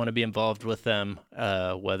another, I want to be involved with them,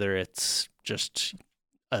 whether it's just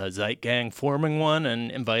a Zeit gang forming one and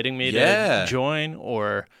inviting me to join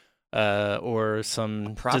or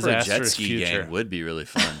some proper disastrous jet ski future. gang would be really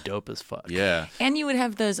fun. Dope as fuck. Yeah. And you would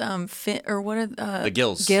have those the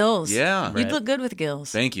gills. Gills. Yeah. You'd look good with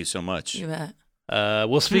gills. Thank you so much. You bet.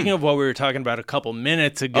 Well, speaking of what we were talking about a couple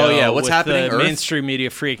minutes ago, what's with happening? The mainstream media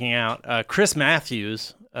freaking out. Chris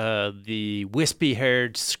Matthews, the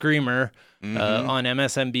wispy-haired screamer on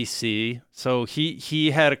MSNBC. So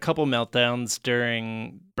he had a couple meltdowns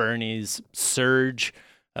during Bernie's surge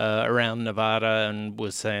around Nevada and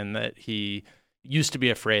was saying that he used to be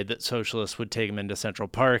afraid that socialists would take him into Central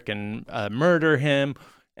Park and murder him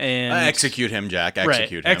and execute him, Jack.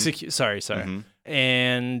 Execute him. Sorry. Mm-hmm.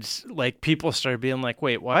 And like people started being like,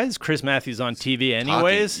 "Wait, why is Chris Matthews on TV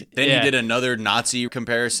anyways?" Then he did another Nazi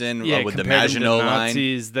comparison with the Maginot Line.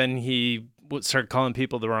 Nazis. Then he started calling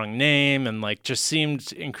people the wrong name and like just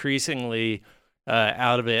seemed increasingly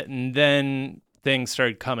out of it. And then things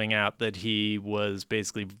started coming out that he was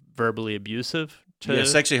basically verbally abusive to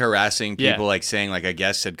sexually harassing people, like saying like a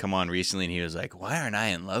guest had come on recently and he was like, "Why aren't I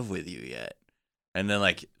in love with you yet?" And then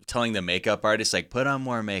like telling the makeup artist like, "Put on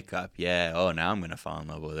more makeup." Yeah. Oh, now I'm gonna fall in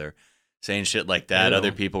love with her. Saying shit like that. Ew.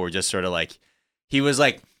 Other people were just sort of like, he was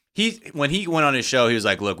like, when he went on his show, he was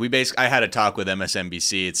like, "Look, I had a talk with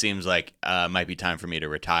MSNBC. It seems like might be time for me to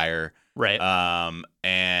retire." Right.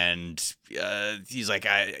 And he's like,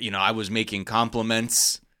 I was making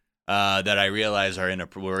compliments that I realize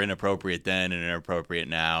were inappropriate then and inappropriate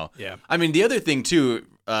now. Yeah. I mean, the other thing too,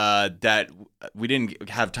 that we didn't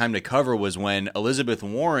have time to cover was when Elizabeth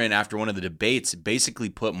Warren, after one of the debates, basically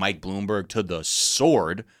put Mike Bloomberg to the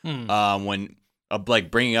sword when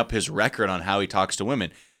bringing up his record on how he talks to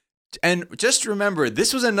women. And just remember,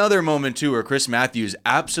 this was another moment, too, where Chris Matthews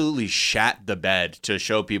absolutely shat the bed to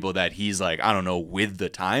show people that he's like, I don't know, with the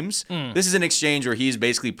times. This is an exchange where he's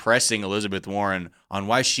basically pressing Elizabeth Warren on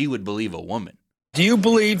why she would believe a woman. Do you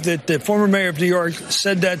believe that the former mayor of New York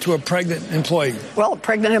said that to a pregnant employee? Well, a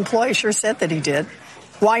pregnant employee sure said that he did.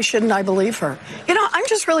 Why shouldn't I believe her? You know, I'm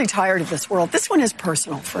just really tired of this world. This one is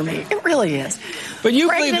personal for me. It really is. But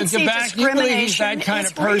you believe he's that kind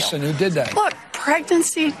of person who did that? Look,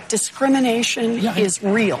 pregnancy discrimination is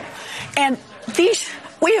real. And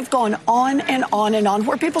we have gone on and on and on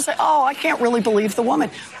where people say, oh, I can't really believe the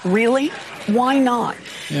woman. Really? Why not?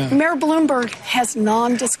 Yeah. Mayor Bloomberg has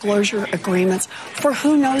non-disclosure agreements for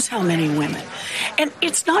who knows how many women. And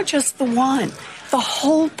it's not just the one. The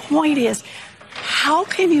whole point is, how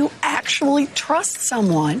can you actually trust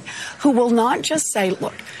someone who will not just say,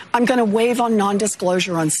 look, I'm going to waive on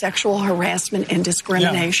non-disclosure on sexual harassment and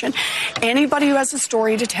discrimination. Yeah. Anybody who has a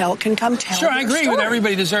story to tell can come tell Sure, I agree story. with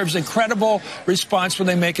everybody deserves a credible response when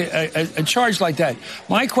they make a charge like that.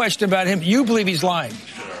 My question about him, you believe he's lying?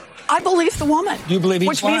 I believe the woman. You believe he's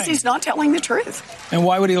which lying? Means he's not telling the truth. And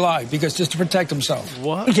why would he lie? Because just to protect himself.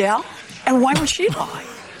 What? Yeah. And why would she lie?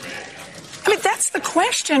 I mean, that's the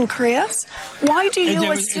question, Chris. Why do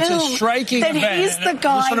you assume it's a striking that event. he's the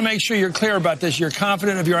guy? I just want to make sure you're clear about this. You're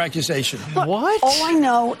confident of your accusation. Look, what? All I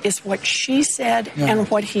know is what she said and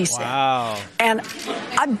what he said. Wow. And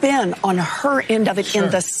I've been on her end of it in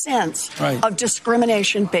the sense of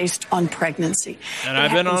discrimination based on pregnancy. And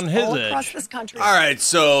I've been on his all edge. across this country. All right,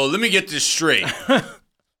 so let me get this straight.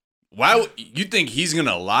 Why you think he's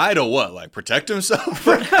gonna lie to what? Like protect himself?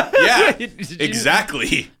 Yeah,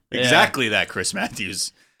 exactly. Exactly that, Chris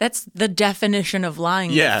Matthews. That's the definition of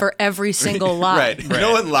lying for every single lie. Right.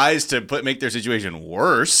 No one lies to make their situation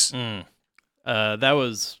worse. That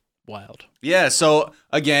was wild. Yeah, so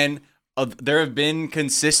again, there have been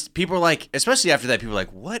people are like, especially after that, people are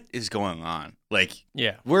like, what is going on? Like,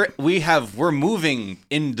 we're moving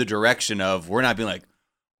in the direction of, we're not being like,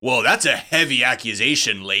 whoa, that's a heavy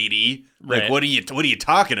accusation, lady. Like, what are you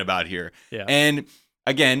talking about here? Yeah. And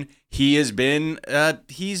again, he's been a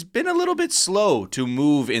little bit slow to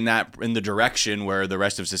move in the direction where the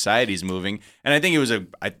rest of society is moving. And I think it was a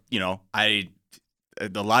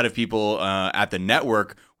lot of people at the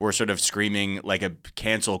network were sort of screaming like a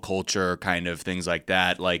cancel culture kind of things like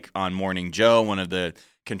that. Like on Morning Joe, one of the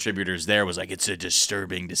contributors there was like, it's a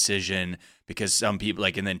disturbing decision because some people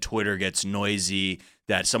and then Twitter gets noisy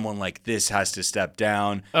that someone like this has to step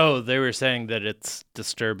down. Oh, they were saying that it's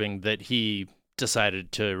disturbing that he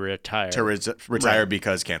decided to retire. Retire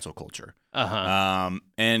because cancel culture.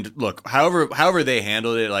 And look, however they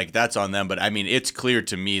handled it, like that's on them. But I mean, it's clear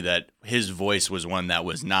to me that his voice was one that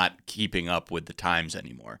was not keeping up with the times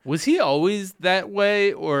anymore. Was he always that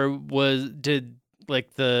way, or did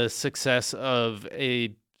the success of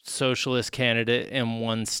a socialist candidate in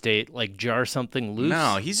one state jar something loose?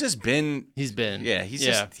 No, he's just been. He's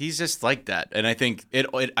just like that. And I think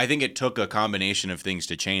it took a combination of things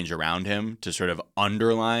to change around him to sort of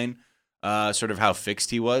underline sort of how fixed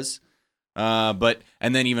he was. And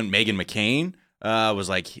then even Meghan McCain was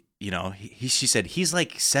like, she said he's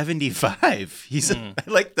like 75. I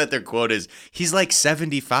like that their quote is, he's like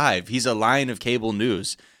 75. He's a lion of cable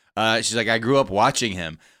news. She's like, I grew up watching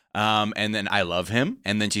him. And then I love him.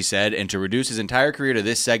 And then she said, and to reduce his entire career to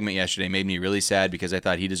this segment yesterday made me really sad because I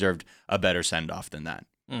thought he deserved a better send-off than that.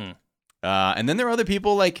 And then there are other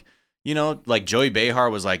people like Joey Behar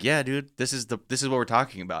was like, yeah, dude, this is what we're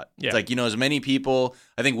talking about. Yeah. It's like, as many people,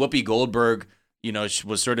 I think Whoopi Goldberg,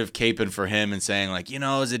 was sort of caping for him and saying like, it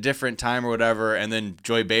was a different time or whatever. And then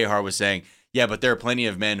Joey Behar was saying, yeah, but there are plenty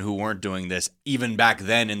of men who weren't doing this even back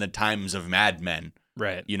then in the times of Mad Men.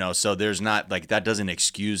 Right. So there's not that doesn't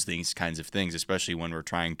excuse these kinds of things, especially when we're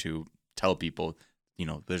trying to tell people,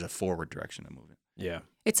 there's a forward direction to move it. Yeah.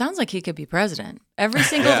 It sounds like he could be president. Every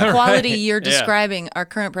single quality you're describing are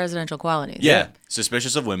current presidential qualities. Yeah.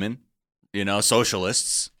 Suspicious of women,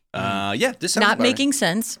 socialists. This sounds not making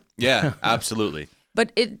sense. Yeah, absolutely.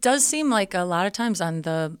 But it does seem like a lot of times on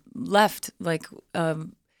the left, the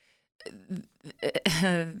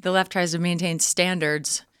left tries to maintain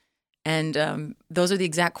standards. And those are the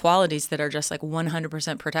exact qualities that are just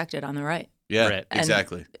 100% protected on the right. Yeah, right.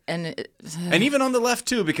 Exactly. And even on the left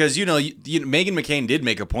too, because Meghan McCain did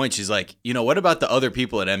make a point. She's like, what about the other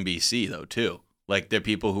people at NBC though too? Like they're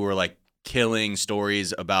people who are killing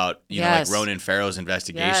stories about like Ronan Farrow's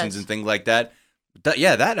investigations and things like that.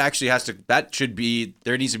 That actually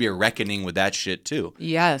there needs to be a reckoning with that shit too.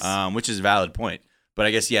 Yes. Which is a valid point. But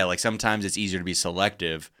I guess, like sometimes it's easier to be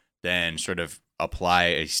selective than sort of apply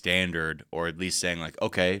a standard, or at least saying like,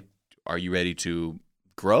 okay, are you ready to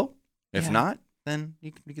grow? If not, then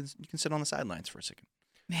you can sit on the sidelines for a second.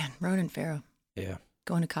 Man, Ronan Farrow. Yeah.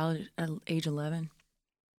 Going to college at age 11.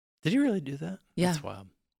 Did you really do that? Yeah. That's wild.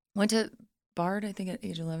 Went to Bard, I think, at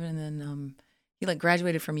age 11, and then he like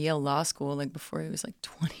graduated from Yale Law School like before he was like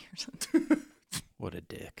 20 or something. What a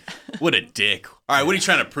dick. What a dick. All right, what are you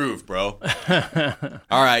trying to prove, bro?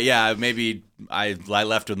 All right, yeah, maybe I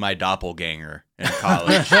left with my doppelganger in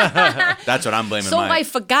college. That's what I'm blaming. So I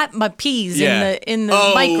forgot my peas in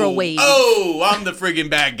the microwave. Oh, I'm the friggin'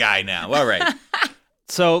 bad guy now. All right.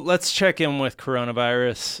 So let's check in with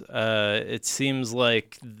coronavirus. It seems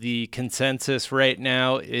like the consensus right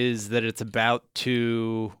now is that it's about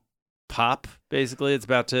to pop, basically. It's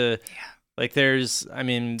about to,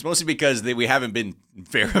 it's mostly because we haven't been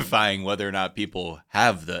verifying whether or not people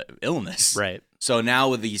have the illness. Right. So now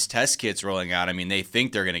with these test kits rolling out, they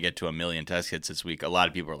think they're going to get to 1 million test kits this week. A lot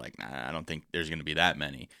of people are like, nah, I don't think there's going to be that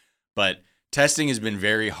many. But testing has been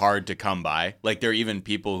very hard to come by. Like, there are even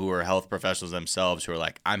people who are health professionals themselves who are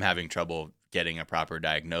like, I'm having trouble getting a proper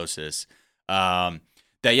diagnosis.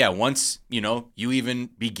 Once, you even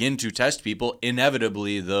begin to test people,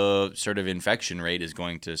 inevitably the sort of infection rate is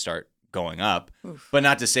going to start going up. Oof. But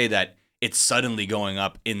not to say that it's suddenly going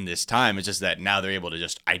up in this time. It's just that now they're able to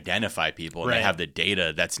just identify people and they have the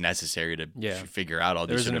data that's necessary to figure out all these.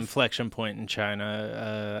 There was an inflection point in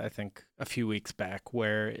China, I think a few weeks back,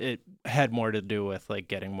 where it had more to do with like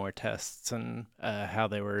getting more tests and how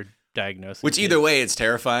they were diagnosing. Which either way, it's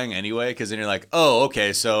terrifying anyway, because then you're like, oh,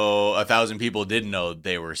 okay, so 1,000 people did know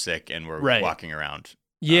they were sick and were walking around.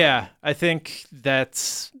 Yeah, I think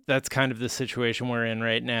that's kind of the situation we're in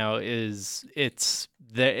right now. Is it's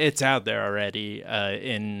out there already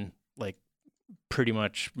in like pretty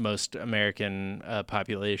much most American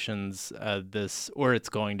populations. It's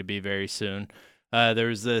going to be very soon.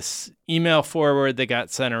 There's this email forward that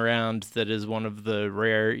got sent around that is one of the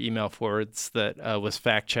rare email forwards that was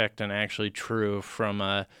fact checked and actually true from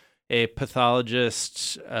a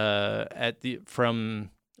pathologist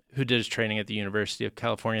who did his training at the University of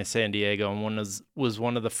California, San Diego, and was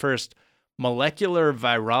one of the first molecular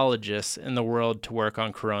virologists in the world to work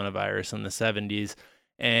on coronavirus in the 70s.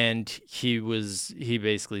 And he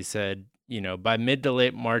basically said, by mid to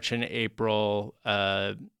late March and April,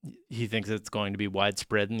 he thinks it's going to be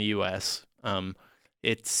widespread in the U.S.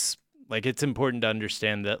 It's important to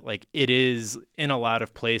understand that like it is in a lot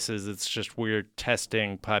of places. It's just we're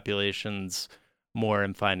testing populations more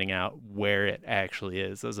and finding out where it actually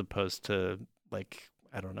is, as opposed to like,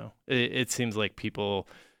 I don't know. It seems like people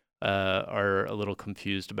are a little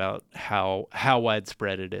confused about how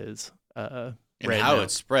widespread it is. And how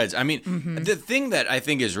it spreads. The thing that I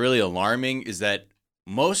think is really alarming is that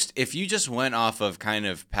if you just went off of kind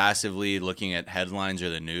of passively looking at headlines or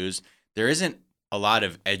the news, there isn't a lot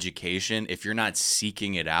of education if you're not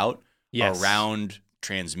seeking it out around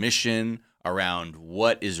transmission, around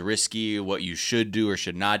what is risky, what you should do or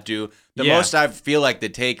should not do. The most I feel like the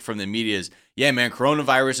take from the media is, yeah, man,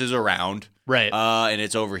 coronavirus is around. Right. And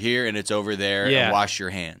it's over here and it's over there. Yeah. And wash your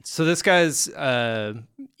hands. So this guy's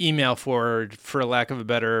email forward, for lack of a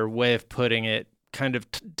better way of putting it, kind of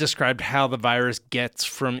described how the virus gets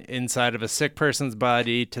from inside of a sick person's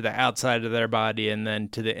body to the outside of their body and then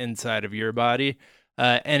to the inside of your body.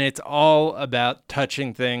 And it's all about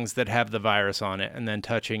touching things that have the virus on it and then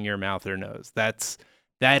touching your mouth or nose. That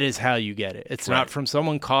is how you get it. It's not from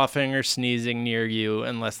someone coughing or sneezing near you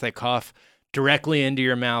unless they cough directly into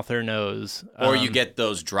your mouth or nose. Or you get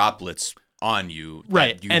those droplets on you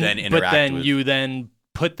that you then interact but then with. You then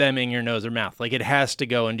put them in your nose or mouth. Like it has to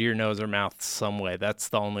go into your nose or mouth some way. That's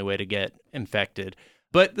the only way to get infected.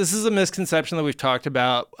 But this is a misconception that we've talked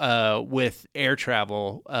about with air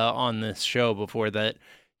travel on this show before, that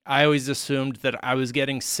I always assumed that I was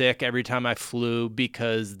getting sick every time I flew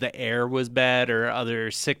because the air was bad or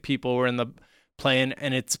other sick people were in the plane,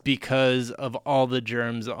 and it's because of all the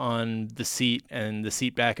germs on the seat and the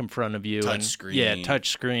seat back in front of you. Touch screen. Yeah, touch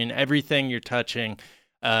screen. Everything you're touching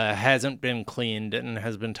hasn't been cleaned and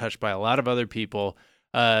has been touched by a lot of other people.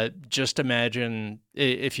 Just imagine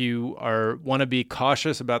if you want to be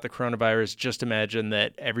cautious about the coronavirus, just imagine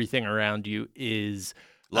that everything around you is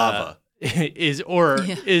lava.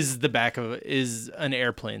 Is the back of is an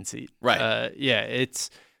airplane seat. Right. It's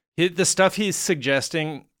the stuff he's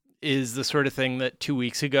suggesting is the sort of thing that 2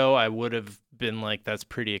 weeks ago I would have been like, that's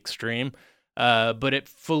pretty extreme. But it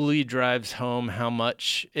fully drives home how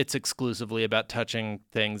much it's exclusively about touching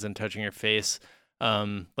things and touching your face.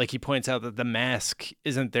 Like he points out that the mask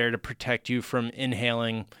isn't there to protect you from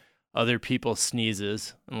inhaling other people's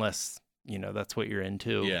sneezes, unless that's what you're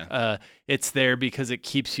into. Yeah. It's there because it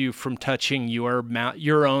keeps you from touching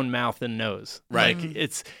your own mouth and nose. Right.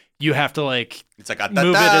 Like you have to it's like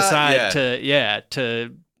move it aside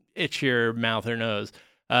to itch your mouth or nose.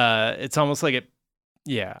 It's almost like it.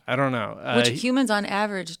 Yeah, I don't know. Which humans on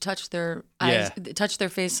average touch their eyes, touch their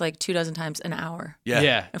face like 24 times an hour.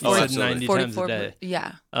 Yeah. 90 times a day.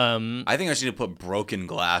 Yeah. I think I should put broken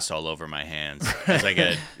glass all over my hands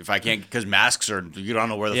if I can't, because masks you don't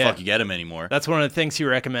know where the fuck you get them anymore. That's one of the things he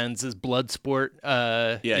recommends is blood sport.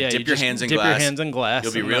 Dip your hands in glass.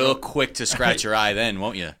 You'll be real quick to scratch your eye then,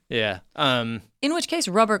 won't you? Yeah. In which case,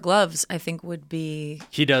 rubber gloves, I think, would be...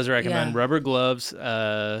 He does recommend rubber gloves,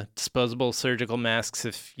 disposable surgical masks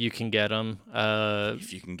if you can get them.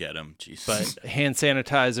 If you can get them, Jesus. But hand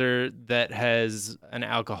sanitizer that has an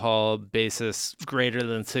alcohol basis greater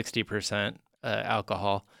than 60%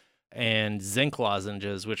 alcohol, and zinc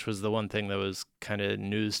lozenges, which was the one thing that was kind of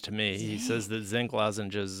news to me. He says that zinc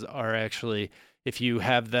lozenges are actually... If you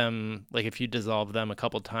have them, like if you dissolve them a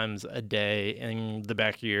couple times a day in the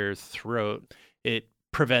back of your throat, it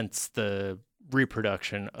prevents the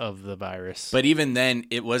reproduction of the virus. But even then,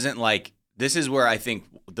 it wasn't like, this is where I think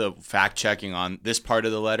the fact checking on this part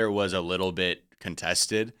of the letter was a little bit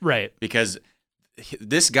contested. Right. Because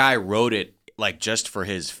this guy wrote it like just for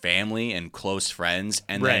his family and close friends.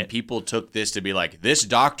 And then people took this to be like, this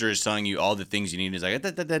doctor is telling you all the things you need. He's like,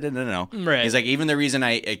 no. Right. He's like, even the reason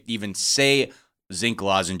I even say zinc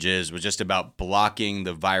lozenges was just about blocking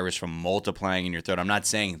the virus from multiplying in your throat. I'm not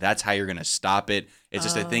saying that's how you're going to stop it. It's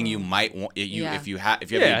just a thing you might want if you have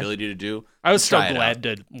the ability to do. I was so glad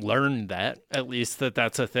to learn that, at least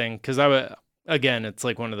that's a thing, because again, it's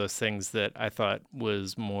like one of those things that I thought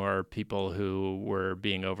was more people who were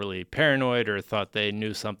being overly paranoid or thought they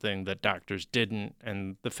knew something that doctors didn't,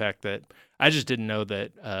 and the fact that I just didn't know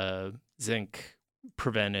that zinc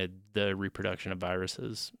prevented the reproduction of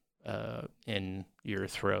viruses in your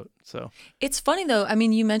throat. So it's funny though. I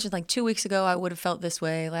mean, you mentioned like 2 weeks ago I would have felt this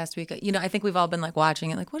way. Last week, I think we've all been like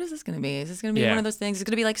watching it, like, what is this going to be? Is this going to be one of those things? It's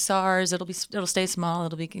going to be like SARS. It'll stay small.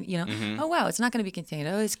 It'll be oh wow, it's not going to be contained.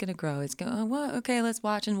 Oh, it's going to grow. It's going. Oh, well, okay, let's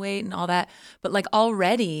watch and wait and all that. But like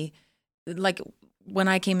already, like when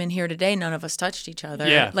I came in here today, none of us touched each other.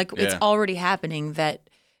 It's already happening that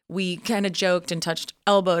we kind of joked and touched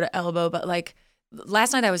elbow to elbow, but like.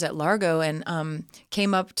 Last night I was at Largo and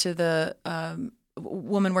came up to the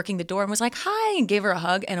woman working the door and was like, hi, and gave her a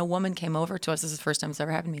hug. And a woman came over to us. This is the first time it's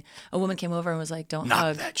ever happened to me. A woman came over and was like, don't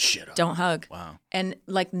hug. Knock that shit up. Don't hug. Wow. And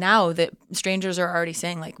like now that strangers are already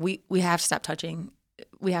saying like, we have to stop touching.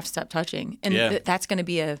 We have to stop touching. And that's going to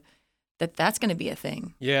be a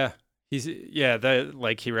thing. Yeah.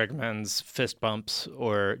 He recommends fist bumps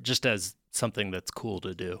or just as something that's cool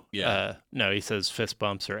to do. Yeah. No, he says fist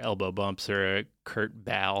bumps or elbow bumps or a curt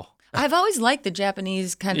bow. I've always liked the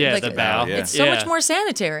Japanese kind of like the bow. It's so much more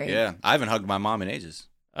sanitary. Yeah. I haven't hugged my mom in ages.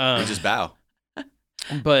 We just bow.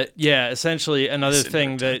 But yeah, essentially another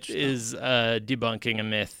thing that is debunking a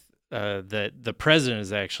myth that the president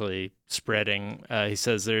is actually spreading. He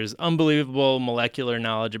says there's unbelievable molecular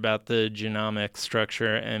knowledge about the genomic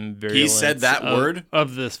structure and virulence. He said that word?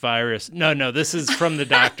 Of this virus. No, this is from the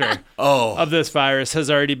doctor. Oh. Of this virus has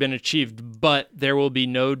already been achieved, but there will be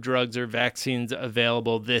no drugs or vaccines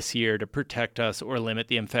available this year to protect us or limit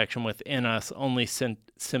the infection within us. Only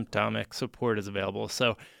symptomatic support is available.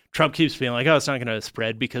 So Trump keeps being like, oh, it's not going to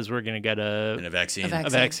spread because we're going to get a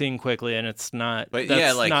vaccine quickly, and it's not. But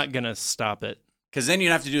that's not going to stop it. Because then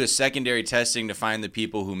you'd have to do a secondary testing to find the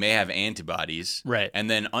people who may have antibodies. Right. And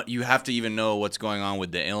then you have to even know what's going on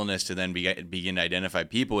with the illness to then begin to identify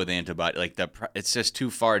people with antibodies. Like it's just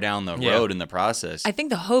too far down the road in the process. I think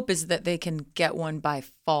the hope is that they can get one by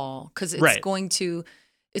fall because it's going to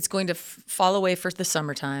fall away for the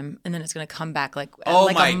summertime, and then it's going to come back like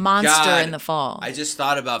a monster in the fall. I just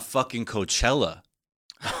thought about fucking Coachella.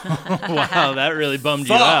 Wow, that really bummed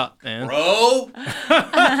you out, man. Bro.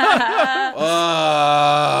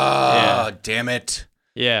 Damn it.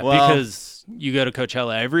 Yeah, because you go to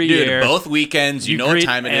Coachella every year. Both weekends, you know what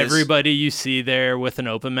time it is. Everybody you see there with an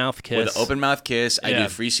open mouth kiss. With an open mouth kiss. I do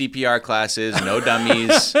free CPR classes, no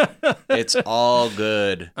dummies. It's all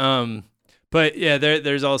good. But yeah,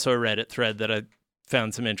 there's also a Reddit thread that I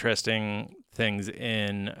found some interesting things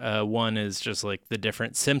in. One is just like the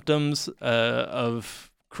different symptoms of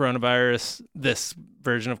coronavirus, this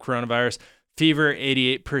version of coronavirus. Fever,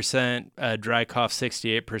 88%, dry cough,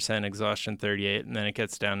 68%, exhaustion, 38%, and then it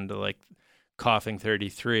gets down to like coughing,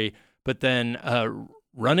 33%. But then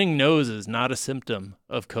running nose is not a symptom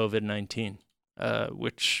of COVID-19.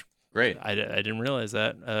 which great. I didn't realize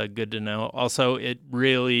that. Good to know. Also,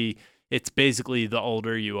 it's basically the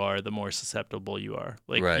older you are, the more susceptible you are.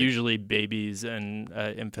 Like usually babies and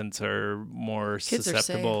infants are more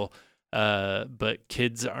susceptible, but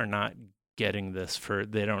kids are not getting this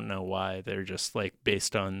they don't know why. They're just like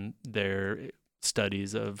based on their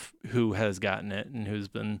studies of who has gotten it and who's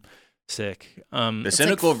been sick. The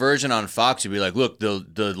cynical version on Fox would be like, look,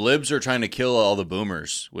 the libs are trying to kill all the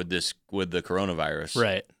boomers with the coronavirus.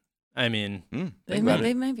 Right. I mean, they might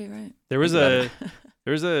be right. There was a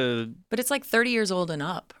but it's like 30 years old and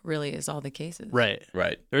up really is all the cases. Right.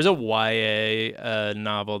 There's a YA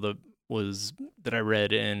novel that I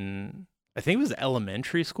read in, I think it was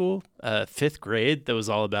elementary school, 5th grade, that was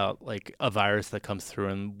all about like a virus that comes through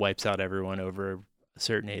and wipes out everyone over a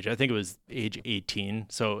certain age. I think it was age 18,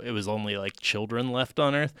 so it was only like children left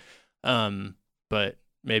on Earth. But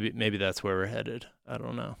maybe that's where we're headed. I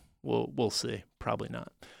don't know. We'll see. Probably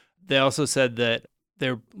not. They also said that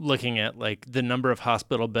they're looking at like the number of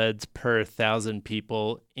hospital beds per 1,000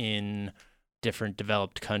 people in different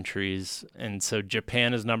developed countries. And so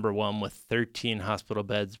Japan is number 1 with 13 hospital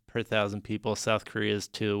beds per 1,000 people. South Korea is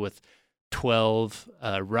 2 with 12.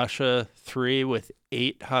 Russia 3 with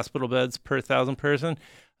 8 hospital beds per 1,000 person.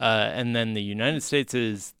 And then the United States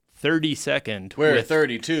is 32nd. We're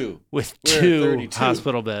 32. With 2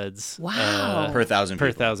 hospital beds. Wow. Per 1,000 people.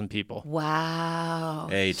 Per 1,000 people. Wow.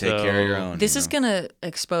 Hey, take care of your own. This is going to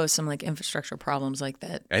expose some like infrastructure problems like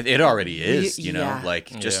that. It already is, you know,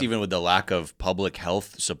 like just even with the lack of public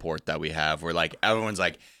health support that we have, where like everyone's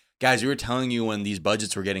like, guys, we were telling you when these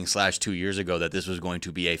budgets were getting slashed 2 years ago that this was going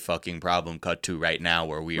to be a fucking problem. Cut to right now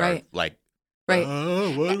where we are like, right.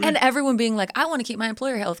 And everyone being like, I want to keep my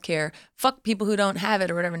employer health care. Fuck people who don't have it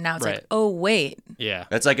or whatever. Now it's like, oh, wait. Yeah.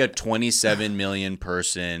 That's like a 27 million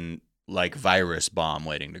person like virus bomb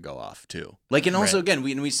waiting to go off too. Like, and also again,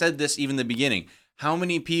 we said this even in the beginning. How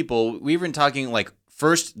many people, we've been talking like,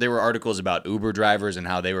 first there were articles about Uber drivers and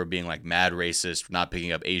how they were being like mad racist, not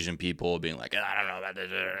picking up Asian people, being like, I don't know about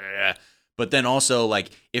this. But then also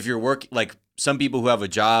like if you're like some people who have a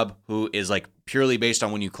job who is like purely based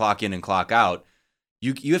on when you clock in and clock out,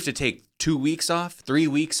 you have to take 2 weeks off, 3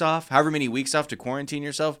 weeks off, however many weeks off to quarantine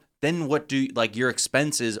yourself. Then what do like your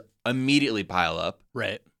expenses immediately pile up?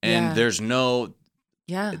 Right. And there's no,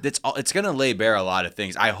 it's going to lay bare a lot of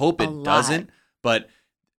things. I hope it doesn't, but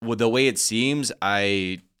with the way it seems,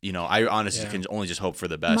 I honestly can only just hope for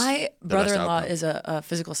the best. My brother-in-law is a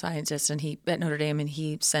physical scientist, and he at Notre Dame, and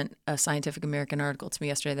he sent a Scientific American article to me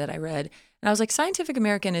yesterday that I read, and I was like, Scientific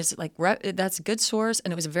American is like that's a good source,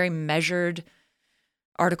 and it was a very measured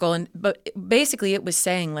article, but basically it was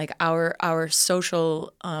saying like our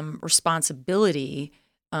social responsibility,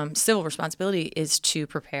 civil responsibility is to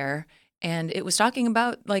prepare. And it was talking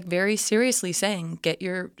about like very seriously saying, get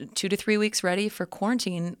your 2 to 3 weeks ready for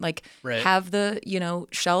quarantine. Like have the,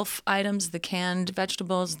 shelf items, the canned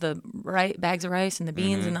vegetables, the bags of rice and the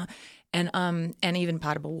beans and even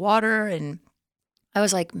potable water. And I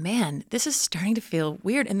was like, man, this is starting to feel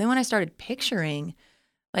weird. And then when I started picturing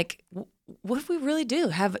like, what if we really do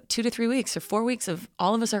have 2 to 3 weeks or 4 weeks of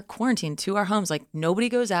all of us are quarantined to our homes? Like nobody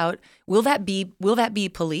goes out. Will that be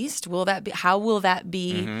policed? How will that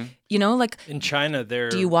be, like in China,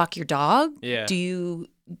 do you walk your dog? Yeah. Do you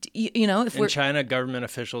in China, government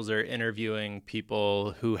officials are interviewing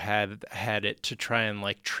people who have had it to try and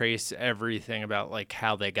like trace everything about like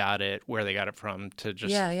how they got it, where they got it from to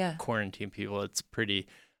just quarantine people. It's pretty,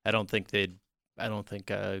 I don't think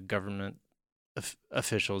government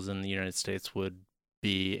officials in the United States would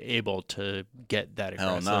be able to get that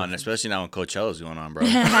aggressive. Hell no, and especially now when Coachella's going on, bro.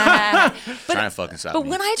 Trying to fucking stop me. But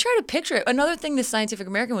when I try to picture it, another thing the Scientific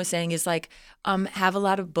American was saying is like, have a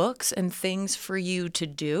lot of books and things for you to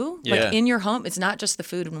do. Yeah. Like in your home, it's not just the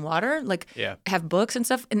food and water. Like have books and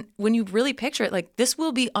stuff. And when you really picture it, like this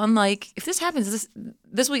will be unlike, if this happens,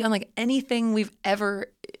 this will be unlike anything we've ever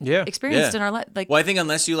experienced in our life. Like, well, I think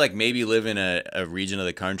unless you like maybe live in a region of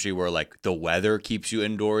the country where like the weather keeps you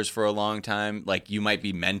indoors for a long time, like you might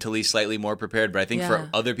be mentally slightly more prepared. But I think for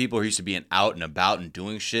other people who used to being out and about and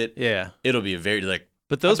doing shit, it'll be a very like.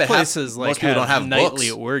 But those places like most people don't have nightly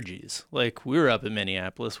books. orgies. Like we were up in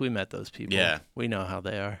Minneapolis, we met those people. Yeah, we know how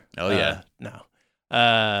they are. Oh yeah, no.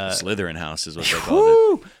 Slytherin house is what they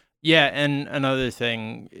called it. Yeah, and another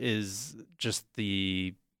thing is just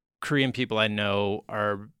the Korean people I know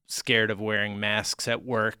are scared of wearing masks at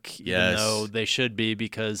work, even though they should be,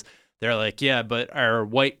 because they're like, yeah, but our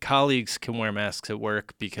white colleagues can wear masks at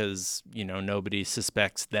work because, nobody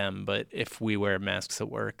suspects them. But if we wear masks at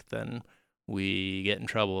work, then we get in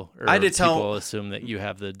trouble. Or people assume that you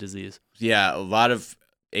have the disease. Yeah, a lot of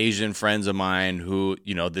Asian friends of mine who,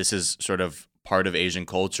 this is sort of part of Asian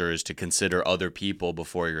culture is to consider other people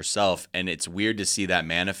before yourself. And it's weird to see that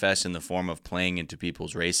manifest in the form of playing into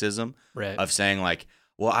people's racism, right. of saying like,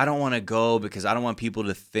 well, I don't want to go because I don't want people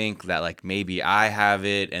to think that like maybe I have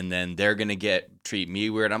it and then they're going to treat me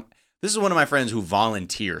weird. This is one of my friends who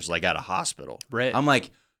volunteers like at a hospital. Right. I'm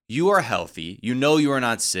like, you are healthy. You are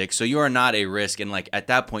not sick. So you are not a risk. And like at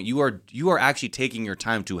that point, you are actually taking your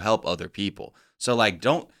time to help other people. So like,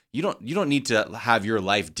 you don't need to have your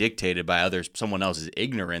life dictated by someone else's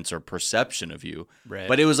ignorance or perception of you. Right.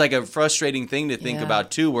 But it was like a frustrating thing to think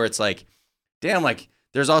about too, where it's like, damn, like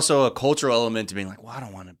there's also a cultural element to being like, well, I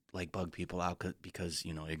don't want to like bug people out because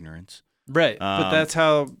ignorance. Right. But that's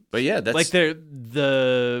how. But yeah, that's like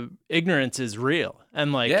the ignorance is real,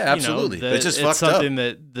 and like absolutely, it's just it's fucked something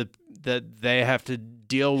up. that they have to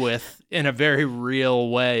deal with in a very real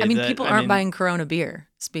way. I mean, people aren't buying Corona beer.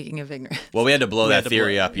 Speaking of ignorance. Well, we had to blow that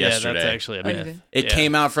theory up yesterday. Yeah, that's actually a myth. It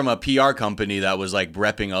came out from a PR company that was like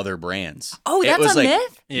repping other brands. Oh, that's a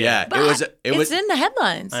myth? Yeah, but it was in the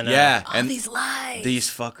headlines. I know. Yeah, and these lies. These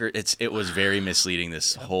fuckers. It was very misleading.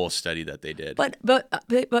 This whole study that they did.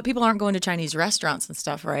 But people aren't going to Chinese restaurants and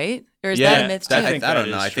stuff, right? Or is yeah, that a myth too? I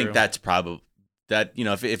don't know. I true. think that's probably that.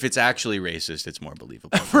 If it's actually racist, it's more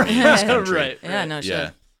believable. Right. Right. Yeah. No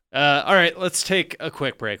shit. Yeah. All right, let's take a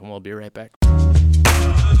quick break, and we'll be right back.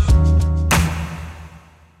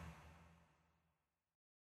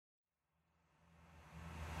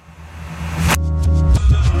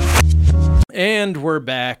 And we're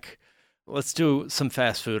back. Let's do some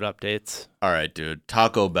fast food updates. All right, dude.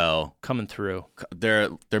 Taco Bell coming through. They're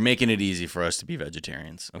making it easy for us to be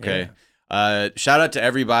vegetarians. Okay. Yeah. Shout out to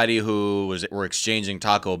everybody who were exchanging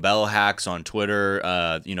Taco Bell hacks on Twitter.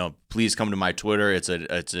 Please come to my Twitter. It's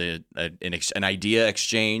an idea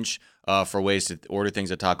exchange for ways to order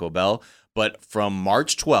things at Taco Bell. But from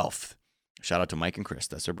March 12th. Shout out to Mike and Chris.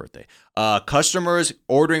 That's their birthday. Customers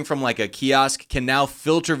ordering from like a kiosk can now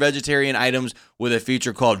filter vegetarian items with a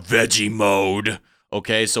feature called Veggie Mode.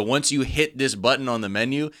 Okay, so once you hit this button on the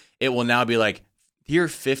menu, it will now be like, here are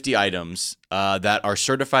 50 items that are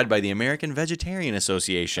certified by the American Vegetarian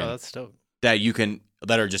Association. Oh, that's dope.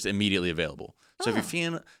 That are just immediately available. So if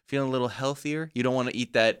you're feeling a little healthier, you don't want to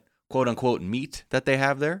eat that quote unquote meat that they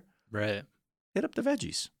have there. Right. Hit up the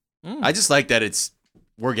veggies. I just like that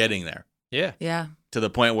we're getting there. Yeah. Yeah. To the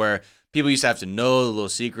point where people used to have to know the little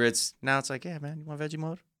secrets. Now it's like, yeah, man, you want veggie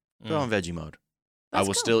mode? Go on veggie mode. I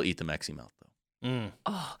will still eat the Mexi melt, though.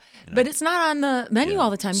 Oh, but it's not on the menu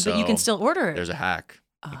all the time, but you can still order it. There's a hack,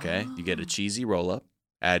 okay? You get a cheesy roll-up,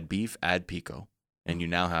 add beef, add pico, and you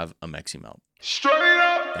now have a Mexi melt. Straight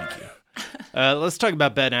up! Thank you. Let's talk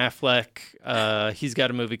about Ben Affleck. He's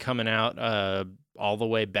got a movie coming out, All the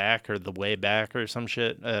Way Back or The Way Back or some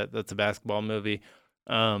shit. That's a basketball movie.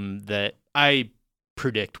 That I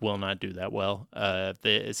predict will not do that well.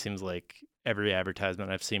 It seems like every advertisement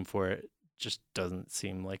I've seen for it just doesn't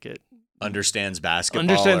seem like it understands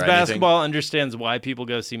basketball. Understands why people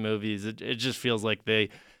go see movies. It just feels like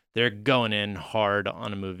they're going in hard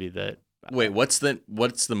on a movie that. Wait, what's the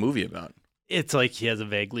movie about? It's like he has a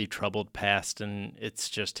vaguely troubled past, and it's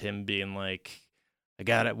just him being like,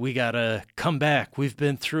 we gotta come back. We've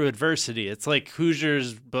been through adversity. It's like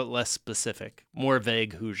Hoosiers, but less specific, more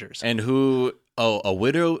vague Hoosiers. And a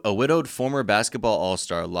widowed former basketball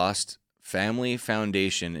all-star lost family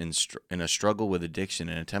foundation in a struggle with addiction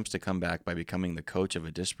and attempts to come back by becoming the coach of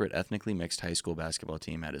a disparate, ethnically mixed high school basketball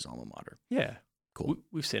team at his alma mater. Yeah, cool.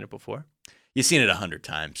 We've seen it before. You've seen it 100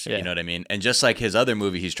 times. Yeah. You know what I mean? And just like his other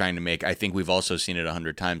movie he's trying to make, I think we've also seen it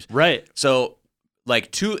 100 times. Right. So.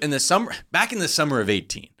 Back in the summer of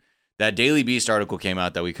 2018, that Daily Beast article came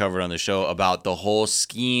out that we covered on the show about the whole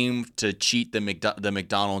scheme to cheat the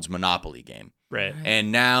McDonald's Monopoly game. Right.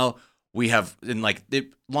 And now they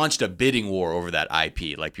launched a bidding war over that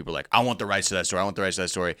IP. Like people are like, I want the rights to that story. I want the rights to that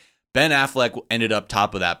story. Ben Affleck ended up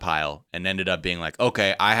top of that pile and ended up being like,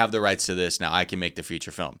 okay, I have the rights to this. Now I can make the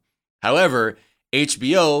feature film. However,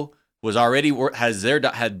 HBO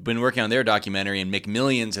had been working on their documentary, and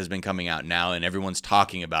McMillions has been coming out now, and everyone's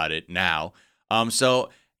talking about it now. So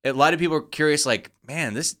a lot of people are curious, like,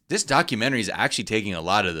 man, this documentary is actually taking a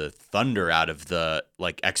lot of the thunder out of the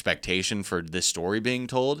expectation for this story being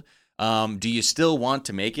told. Do you still want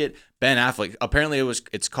to make it? Ben Affleck, apparently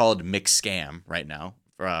it's called McScam right now.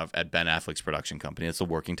 At Ben Affleck's production company. It's the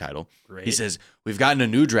working title. Great. He says, we've gotten a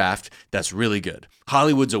new draft that's really good.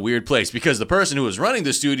 Hollywood's a weird place because the person who was running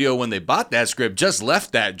the studio when they bought that script just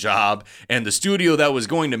left that job, and the studio that was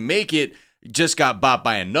going to make it just got bought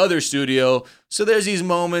by another studio. So there's these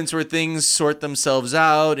moments where things sort themselves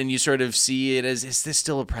out and you sort of see it as, is this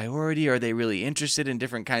still a priority? Are they really interested in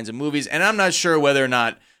different kinds of movies? And I'm not sure whether or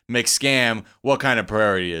not McScam what kind of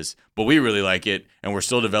priority is, but we really like it and we're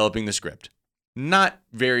still developing the script. Not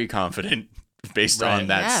very confident based on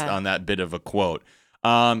that bit of a quote.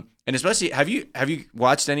 And especially, have you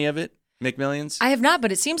watched any of it, McMillions? I have not,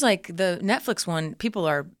 but it seems like the Netflix one, people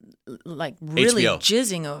are like really HBO.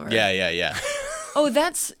 jizzing over. Yeah. Oh,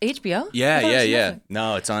 that's HBO? Yeah.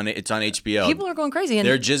 No, it's on HBO. People are going crazy. And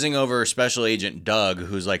they're jizzing over Special Agent Doug,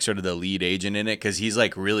 who's like sort of the lead agent in it, because he's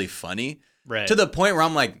like really funny. Right. To the point where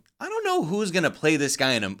I'm like, I don't know who's gonna play this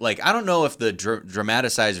guy in a I don't know if the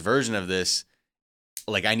dramatized version of this,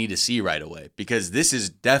 like, I need to see right away, because this is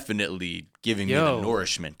definitely giving me the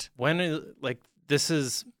nourishment. This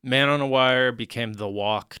is Man on a Wire became The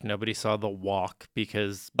Walk. Nobody saw The Walk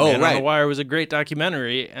because Man on a Wire was a great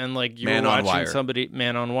documentary, and like you were watching somebody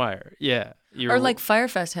Man on Wire. Yeah. Or like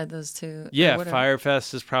Firefest had those too. Yeah,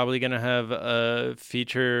 Firefest is probably going to have a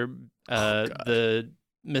feature. The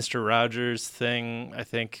Mr. Rogers thing, I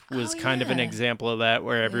think, was kind of an example of that,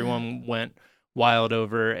 where everyone went wild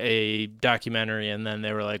over a documentary, and then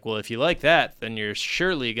they were like, well, if you like that, then you're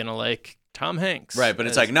surely going to like Tom Hanks. Right, but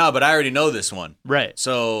it's like, no, but I already know this one. Right.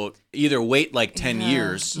 So either wait like 10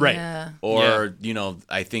 years. Right. Or,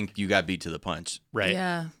 I think you got beat to the punch. Right.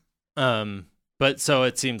 Yeah. But so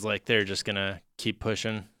it seems like they're just going to keep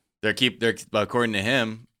pushing. They're according to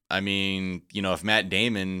him, I mean, if Matt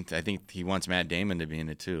Damon, I think he wants Matt Damon to be in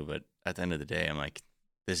it too. But at the end of the day, I'm like,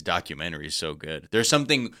 this documentary is so good. There's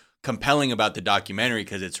something compelling about the documentary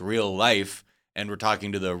because it's real life and we're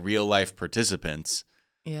talking to the real life participants.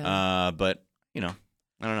 Yeah. But I don't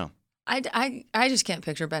know. I just can't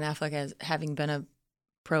picture Ben Affleck as having been a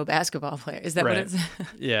pro basketball player. Is that what it's?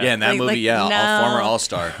 Yeah. Yeah, in that movie, no. former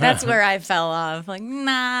All-Star. That's where I fell off. Like,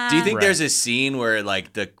 nah. Do you think there's a scene where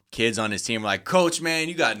like the kids on his team are like, Coach, man,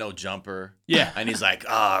 you got no jumper? Yeah. And he's like,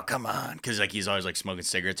 oh, come on. Because like he's always like smoking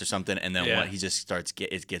cigarettes or something. And then he just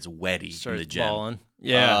it gets wetty in the gym. Balling.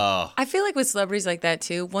 Yeah. I feel like with celebrities like that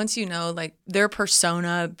too, once like their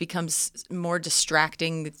persona becomes more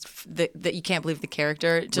distracting that you can't believe the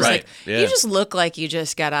character. Just you just look like you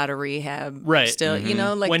just got out of rehab. Right. Still,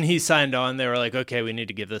 like when he signed on, they were like, okay, we need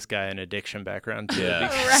to give this guy an addiction background too.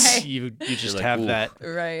 Yeah. Right. You just like, have that.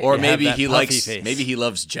 Right. Or maybe he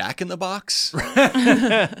loves Jack in the Box.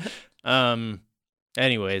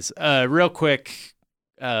 Anyways, real quick,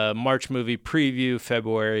 March movie preview,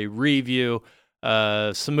 February review.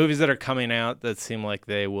 Some movies that are coming out that seem like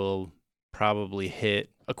they will probably hit.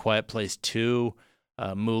 A Quiet Place 2,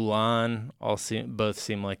 Mulan, both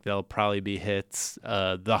seem like they'll probably be hits.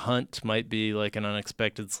 The Hunt might be like an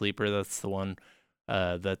unexpected sleeper. That's the one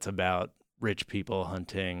that's about rich people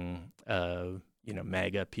hunting,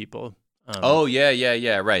 MAGA people.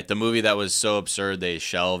 Right. The movie that was so absurd they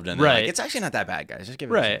shelved, and like, it's actually not that bad, guys. Just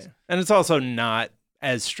give it a chance. And it's also not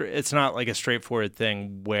it's not like a straightforward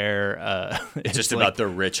thing where it's just about the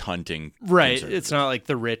rich hunting. Right. It's not like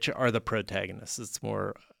the rich are the protagonists. It's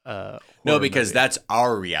more no, because that's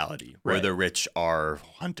our reality where the rich are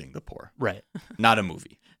hunting the poor. Right. Not a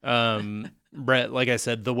movie. Brett, like I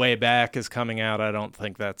said, The Way Back is coming out. I don't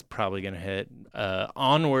think that's probably going to hit.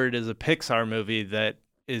 Onward is a Pixar movie that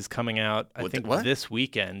is coming out, I think, this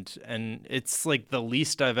weekend. And it's like the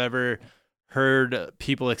least I've ever heard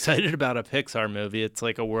people excited about a Pixar movie. It's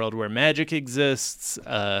like a world where magic exists,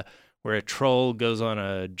 where a troll goes on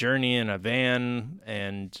a journey in a van,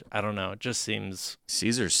 and I don't know, it just seems...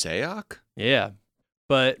 Caesar Sayoc? Yeah.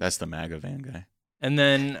 But that's the MAGA van guy. And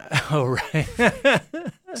then,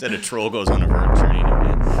 said a troll goes on a journey in a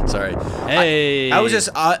van. Sorry. Hey. I was just,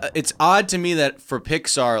 it's odd to me that for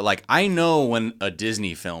Pixar, like, I know when a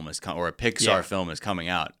Disney film is or a Pixar film is coming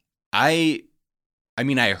out. I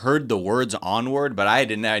mean, I heard the words Onward, but I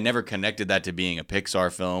never connected that to being a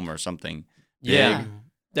Pixar film or something big. Yeah.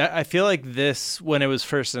 I feel like this, when it was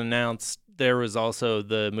first announced, there was also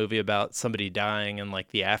the movie about somebody dying and like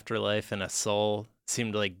the afterlife and a soul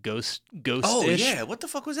seemed like ghost-ish. Oh, yeah. What the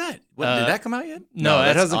fuck was that? Did that come out yet? No,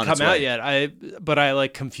 it hasn't come out yet. But I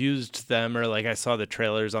like confused them, or like I saw the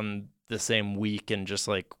trailers on the same week and just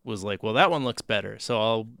like was like, well, that one looks better, so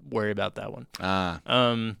I'll worry about that one.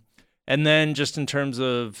 And then just in terms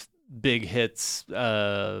of big hits in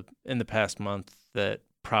the past month that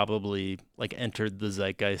probably like entered the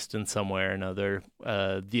zeitgeist in some way or another,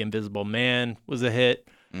 The Invisible Man was a hit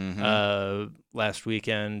last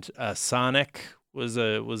weekend. Sonic was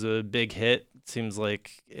a big hit. It seems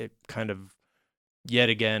like it kind of yet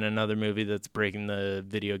again another movie that's breaking the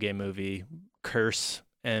video game movie curse.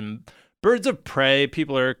 And Birds of Prey,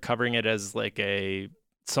 people are covering it as like a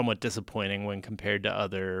somewhat disappointing when compared to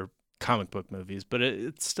other comic book movies, but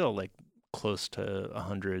it's still like close to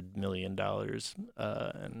 $100 million.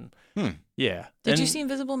 Yeah. Did you see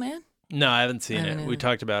Invisible Man? No, I haven't seen it. either. We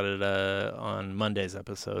talked about it on Monday's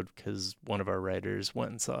episode because one of our writers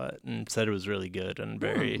went and saw it and said it was really good and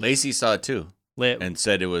very. Lacey saw it too, and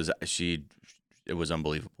said it was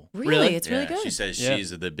unbelievable. Really? It's really good. She says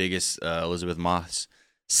she's the biggest Elizabeth Moss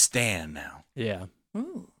stan now. Yeah.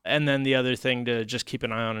 Ooh. And then the other thing to just keep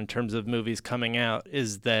an eye on in terms of movies coming out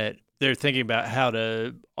is that they're thinking about how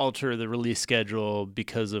to alter the release schedule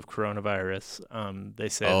because of coronavirus. They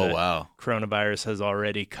say that coronavirus has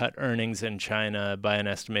already cut earnings in China by an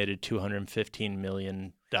estimated $215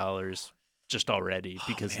 million just already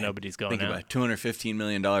because nobody's going Think out. about $215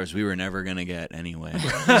 million we were never going to get anyway.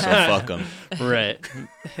 So fuck them. Right.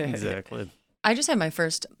 Exactly. I just had my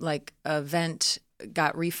first event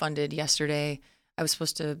got refunded yesterday. I was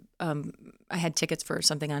supposed to, I had tickets for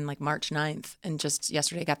something on March 9th, and just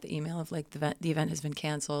yesterday got the email of the event has been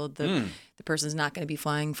canceled. The person's not going to be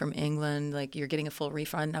flying from England. You're getting a full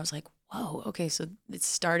refund. And I was like, whoa, okay, so it's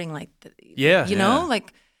starting I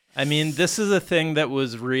mean, this is a thing that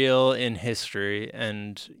was real in history.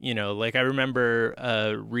 And, I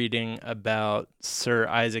remember reading about Sir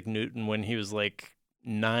Isaac Newton when he was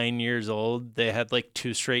 9 years old. They had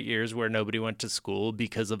 2 straight years where nobody went to school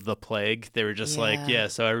because of the plague. They were just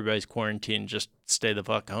so everybody's quarantined, just stay the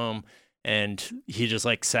fuck home. And he just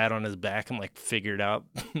sat on his back and figured out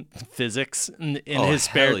physics in his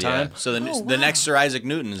spare time. Yeah. So the next Sir Isaac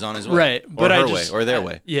Newton is on his way, right? Or her way, or their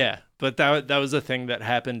way. Yeah, but that was a thing that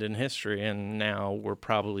happened in history, and now we're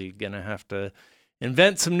probably gonna have to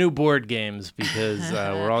invent some new board games because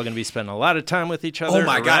we're all going to be spending a lot of time with each other. Oh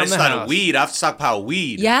my God, it's not house. a weed. I have to talk about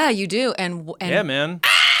weed. Yeah, you do. And yeah, man.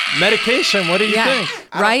 Medication. What do you think?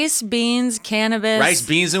 Rice, beans, cannabis. Rice,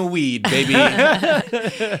 beans, and weed, baby.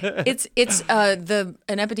 It's an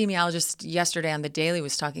epidemiologist yesterday on the Daily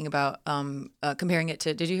was talking about comparing it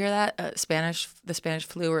to. Did you hear that the Spanish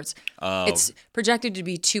flu? Where it's projected to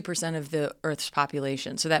be 2% of the Earth's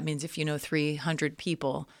population. So that means if 300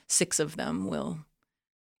 people, 6 of them will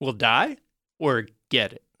die or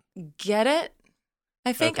get it. Get it?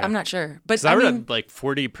 I think. Okay. I'm not sure. But I read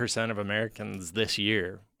 40% of Americans this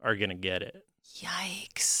year are going to get it.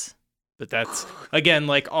 Yikes. But that's, again,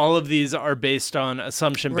 all of these are based on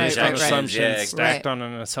assumption, based on assumptions, stacked on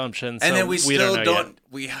an assumption. So and then we still don't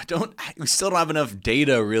don't have enough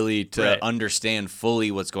data really to understand fully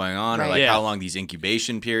what's going on or how long these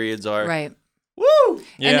incubation periods are. Right. Woo!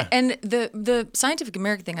 Yeah. And the Scientific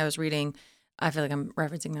American thing I was reading, I feel like I'm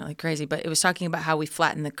referencing that like crazy, but it was talking about how we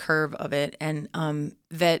flatten the curve of it, and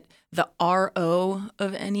that the RO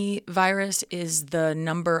of any virus is the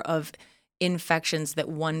number of infections that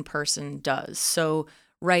one person does. So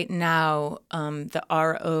right now, the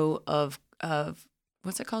RO of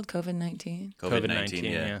what's it called? COVID-19? COVID-19,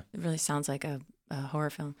 yeah. It really sounds like a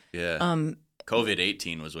horror film. Yeah.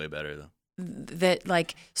 COVID-18 was way better, though.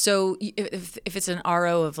 That so if it's an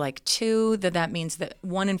RO of 2, that means that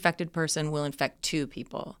one infected person will infect 2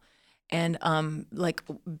 people, and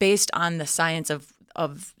based on the science of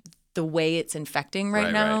the way it's infecting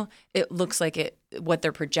right now, it looks like what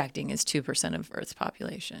they're projecting is 2% of Earth's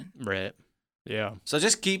population. Right. Yeah. So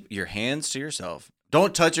just keep your hands to yourself.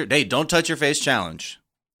 Don't touch your face challenge.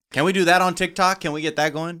 Can we do that on TikTok? Can we get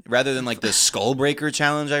that going rather than the skull breaker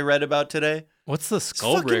challenge I read about today? What's the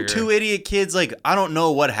skull breaker? Fucking 2 idiot kids. I don't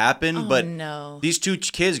know what happened, but no. These 2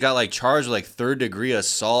 kids got charged with 3rd-degree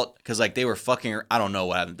assault because they were fucking. I don't know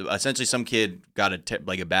what happened. Essentially, some kid got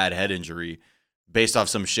a bad head injury based off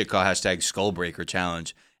some shit called #skullbreaker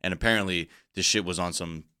challenge, and apparently this shit was on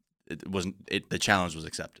some. It wasn't. The challenge was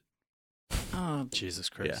accepted. Oh, Jesus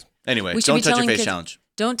Christ! Yeah. Anyway, don't touch your face challenge.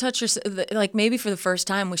 Don't touch your maybe for the first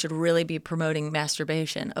time we should really be promoting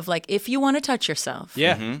masturbation of if you want to touch yourself.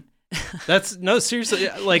 Yeah. Mm-hmm. That's no, seriously,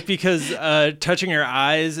 because touching your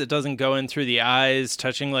eyes, it doesn't go in through the eyes.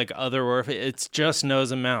 Touching other orifices, it's just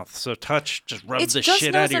nose and mouth. So just rub the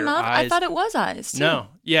shit out of your eyes. I thought it was eyes too. No,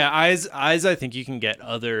 yeah, eyes. I think you can get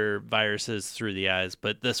other viruses through the eyes,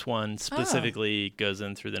 but this one specifically goes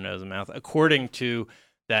in through the nose and mouth, according to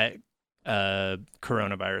that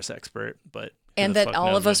coronavirus expert. But and that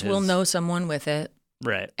all of us will know someone with it.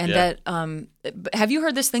 Right. And that, have you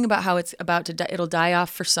heard this thing about how it's about to, it'll die off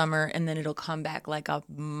for summer and then it'll come back like a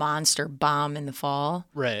monster bomb in the fall?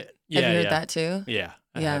 Right. Yeah. Have you heard that too? Yeah.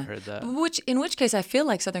 I have heard that. In which case I feel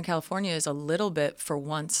like Southern California is a little bit for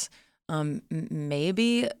once,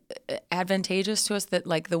 maybe advantageous to us that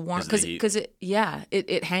the warm, because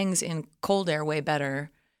it hangs in cold air way better.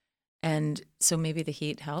 And so maybe the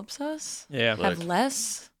heat helps us Yeah. have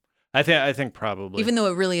less. I think probably. Even though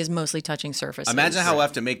it really is mostly touching surfaces. Imagine how we'll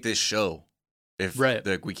have to make this show if Right.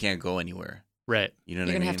 we can't go anywhere. Right. You know what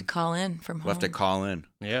You're I going to mean? have to call in from home. We'll have to call in.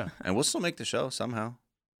 Yeah. And we'll still make the show somehow.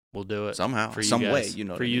 We'll do it. Somehow. For you Some guys. way, you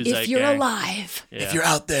know. For what I you, mean. If you're Zeitgang. alive. Yeah. If you're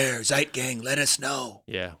out there, Zeit Gang, let us know.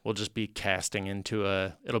 Yeah, we'll just be casting into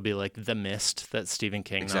it'll be like The Mist, that Stephen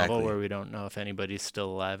King Exactly. novel where we don't know if anybody's still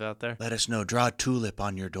alive out there. Let us know. Draw a tulip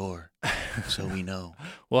on your door so we know.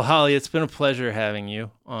 Well, Holly, it's been a pleasure having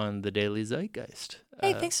you on the Daily Zeitgeist.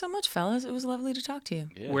 Hey, thanks so much, fellas. It was lovely to talk to you.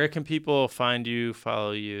 Yeah. Where can people find you,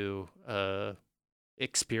 follow you,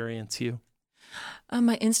 experience you?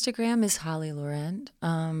 My Instagram is Holly Laurent.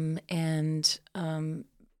 And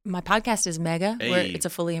my podcast is Mega, where Hey. it's a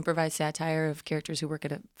fully improvised satire of characters who work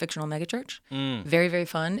at a fictional megachurch. Mm. Very, very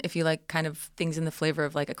fun. If you like kind of things in the flavor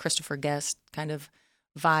of like a Christopher Guest kind of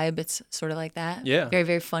vibe, it's sort of like that. Yeah. Very,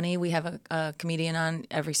 very funny. We have a comedian on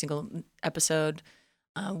every single episode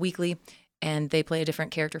weekly, and they play a different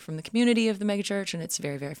character from the community of the megachurch, and it's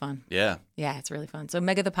very, very fun. Yeah. Yeah, it's really fun. So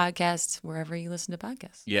Mega the podcast, wherever you listen to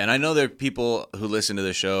podcasts. Yeah, and I know there are people who listen to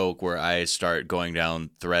the show where I start going down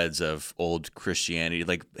threads of old Christianity,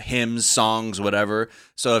 like hymns, songs, whatever.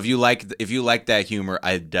 So if you like that humor,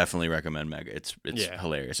 I definitely recommend Mega. It's Yeah.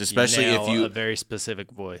 hilarious, You especially nail if you a very specific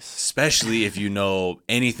voice. especially if you know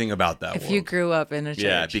anything about that If world. you grew up in a church.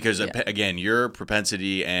 Yeah, because Yeah. again, your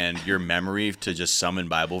propensity and your memory to just summon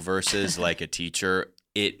Bible verses like a teacher,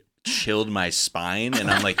 it chilled my spine, and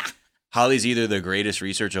I'm like, Holly's either the greatest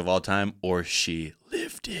researcher of all time or she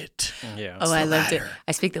lived it. Yeah. Oh, I loved it. latter.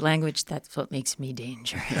 I speak the language. That's what makes me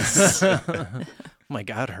dangerous. Oh my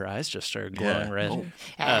God, her eyes just started glowing Yeah. red.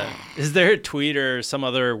 Oh. Is there a tweet or some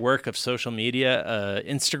other work of social media,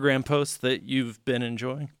 Instagram posts that you've been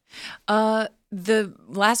enjoying? The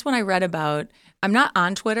last one I read about, I'm not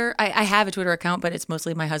on Twitter. I have a Twitter account, but it's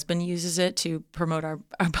mostly my husband uses it to promote our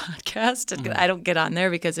podcast. I don't get on there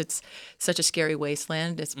because it's such a scary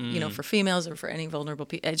wasteland. It's, for females or for any vulnerable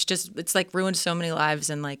people. It's like ruined so many lives.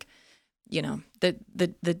 And like,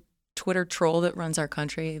 the Twitter troll that runs our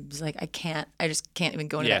country is like, I just can't even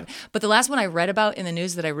go into that. But the last one I read about in the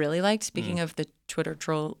news that I really liked, speaking of the Twitter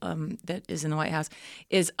troll that is in the White House,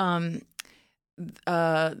 is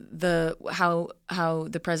how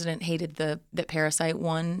the president hated that Parasite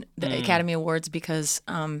won the Academy Awards because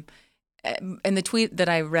and the tweet that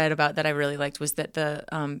I read about that I really liked was that the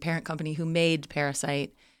parent company who made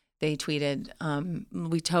Parasite, they tweeted,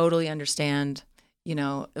 we totally understand,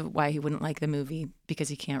 why he wouldn't like the movie because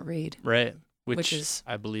he can't read. Right. Which is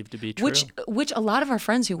I believe to be true. Which a lot of our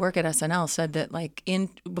friends who work at SNL said that like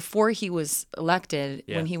before he was elected,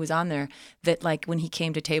 when he was on there, that like when he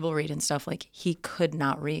came to table read and stuff, like he could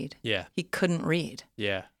not read. Yeah. He couldn't read.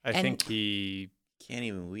 Yeah. I think he. Can't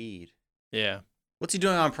even weed. Yeah. What's he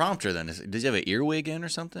doing on prompter then? Does he have an earwig in or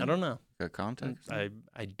something? I don't know. A context? I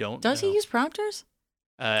don't. Does know. he use prompters?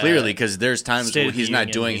 Clearly, because there's times State where of the he's not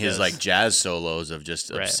Union, doing he his does. like jazz solos of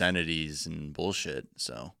just Right. obscenities and bullshit.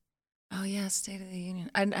 So Oh yeah, State of the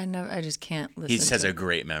Union. I know. I just can't listen. he just has to a it.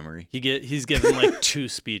 great memory. He's given like 2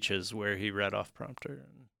 speeches where he read off prompter.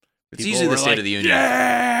 And It's people usually the were State like, of the Union.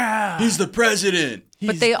 Yeah. He's the president.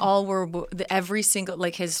 But they all were. Every single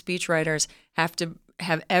like his speechwriters have to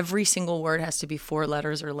have every single word has to be 4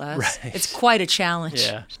 letters or less. Right. It's quite a challenge.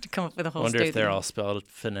 Yeah. To come up with a I whole. wonder State if of the they're Union. all spelled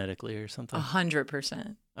phonetically or something.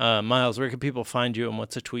 100%. Miles, where can people find you, and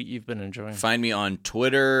what's a tweet you've been enjoying? Find me on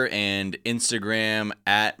Twitter and Instagram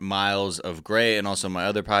at Miles of Gray, and also my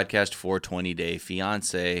other podcast, 420 Day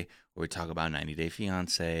Fiance, where we talk about 90 Day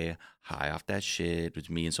Fiance, high off that shit with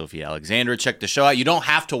me and Sophia Alexandra. Check the show out. You don't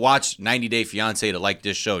have to watch 90 Day Fiance to like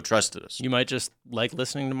this show. Trust us. You might just like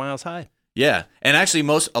listening to Miles High. Yeah, and actually,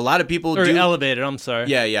 a lot of people Or do. Elevated, I'm sorry.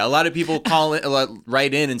 Yeah. A lot of people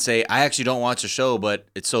write in and say, I actually don't watch the show, but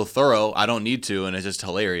it's so thorough, I don't need to, and it's just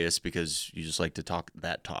hilarious because you just like to talk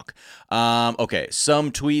that talk. Okay,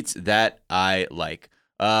 some tweets that I like.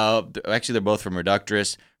 Actually, they're both from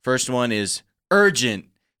Reductress. First one is urgent.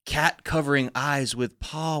 Cat covering eyes with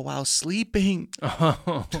paw while sleeping.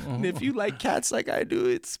 And if you like cats like I do,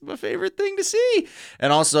 it's my favorite thing to see.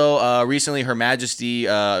 And also, recently, Her Majesty,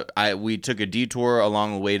 we took a detour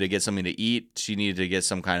along the way to get something to eat. She needed to get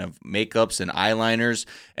some kind of makeups and eyeliners.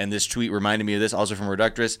 And this tweet reminded me of this, also from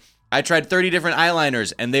Reductress. I tried 30 different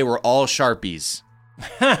eyeliners, and they were all Sharpies.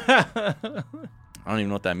 I don't even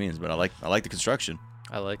know what that means, but I like the construction.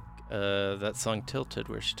 I like that song Tilted,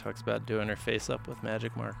 where she talks about doing her face up with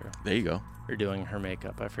magic marker. There you go. Or doing her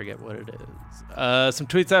makeup. I forget what it is. Some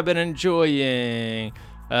tweets I've been enjoying.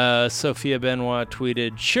 Sophia Benoit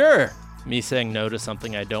tweeted, sure, me saying no to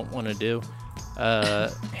something I don't want to do.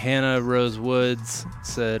 Hannah Rose Woods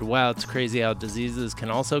said, wow, it's crazy how diseases can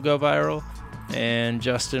also go viral. And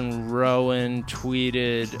Justin Rowan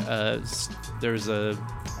tweeted, there's a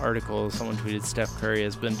article, someone tweeted, Steph Curry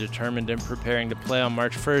has been determined and preparing to play on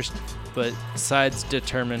March 1st, but sides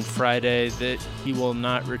determined Friday that he will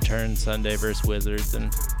not return Sunday versus Wizards.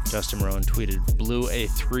 And Justin Rowan tweeted, blew a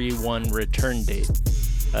 3-1 return date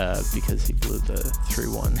because he blew the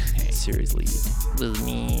 3-1 series lead. Was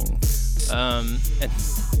mean.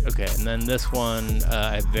 And then this one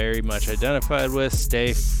I very much identified with.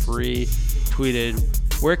 Stay Free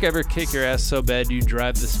tweeted, work ever kick your ass so bad you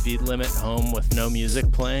drive the speed limit home with no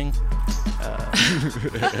music playing?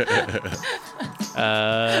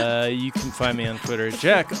 You can find me on Twitter at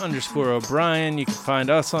Jack_O'Brien. You can find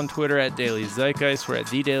us on Twitter at Daily Zeitgeist. We're at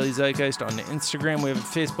The Daily Zeitgeist. On Instagram, we have a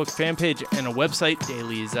Facebook fan page and a website,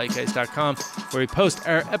 dailyzeitgeist.com, where we post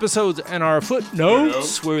our episodes and our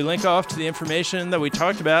footnotes, where we link off to the information that we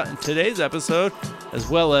talked about in today's episode, as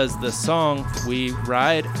well as the song we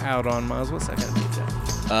ride out on. Miles, what's that going to be,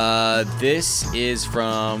 Jack? This is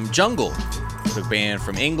from Jungle, the band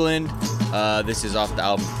from England. This is off the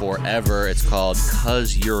album Forever. It's called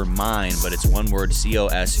 'Cause You're Mine, but it's one word,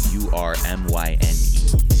 COSURMYNE.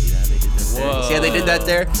 See how they did that there? Whoa. See how they did that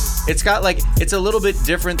there? It's got like, it's a little bit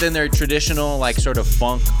different than their traditional like sort of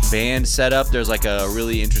funk band setup. There's like a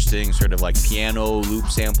really interesting sort of like piano loop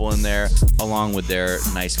sample in there, along with their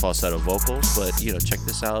nice falsetto vocals. But check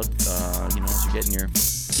this out. As you're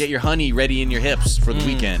get your honey ready in your hips for the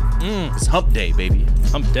weekend. It's hump day, baby.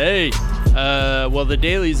 Hump day. Well, the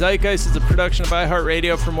Daily Zeitgeist is a production of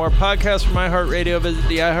iHeartRadio. For more podcasts from iHeartRadio, visit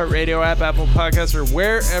the iHeartRadio app, Apple Podcasts, or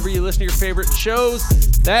wherever you listen to your favorite shows.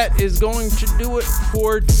 That is going to do it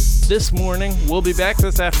for this morning. We'll be back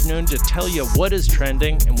this afternoon to tell you what is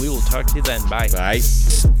trending, and we will talk to you then. Bye. Bye.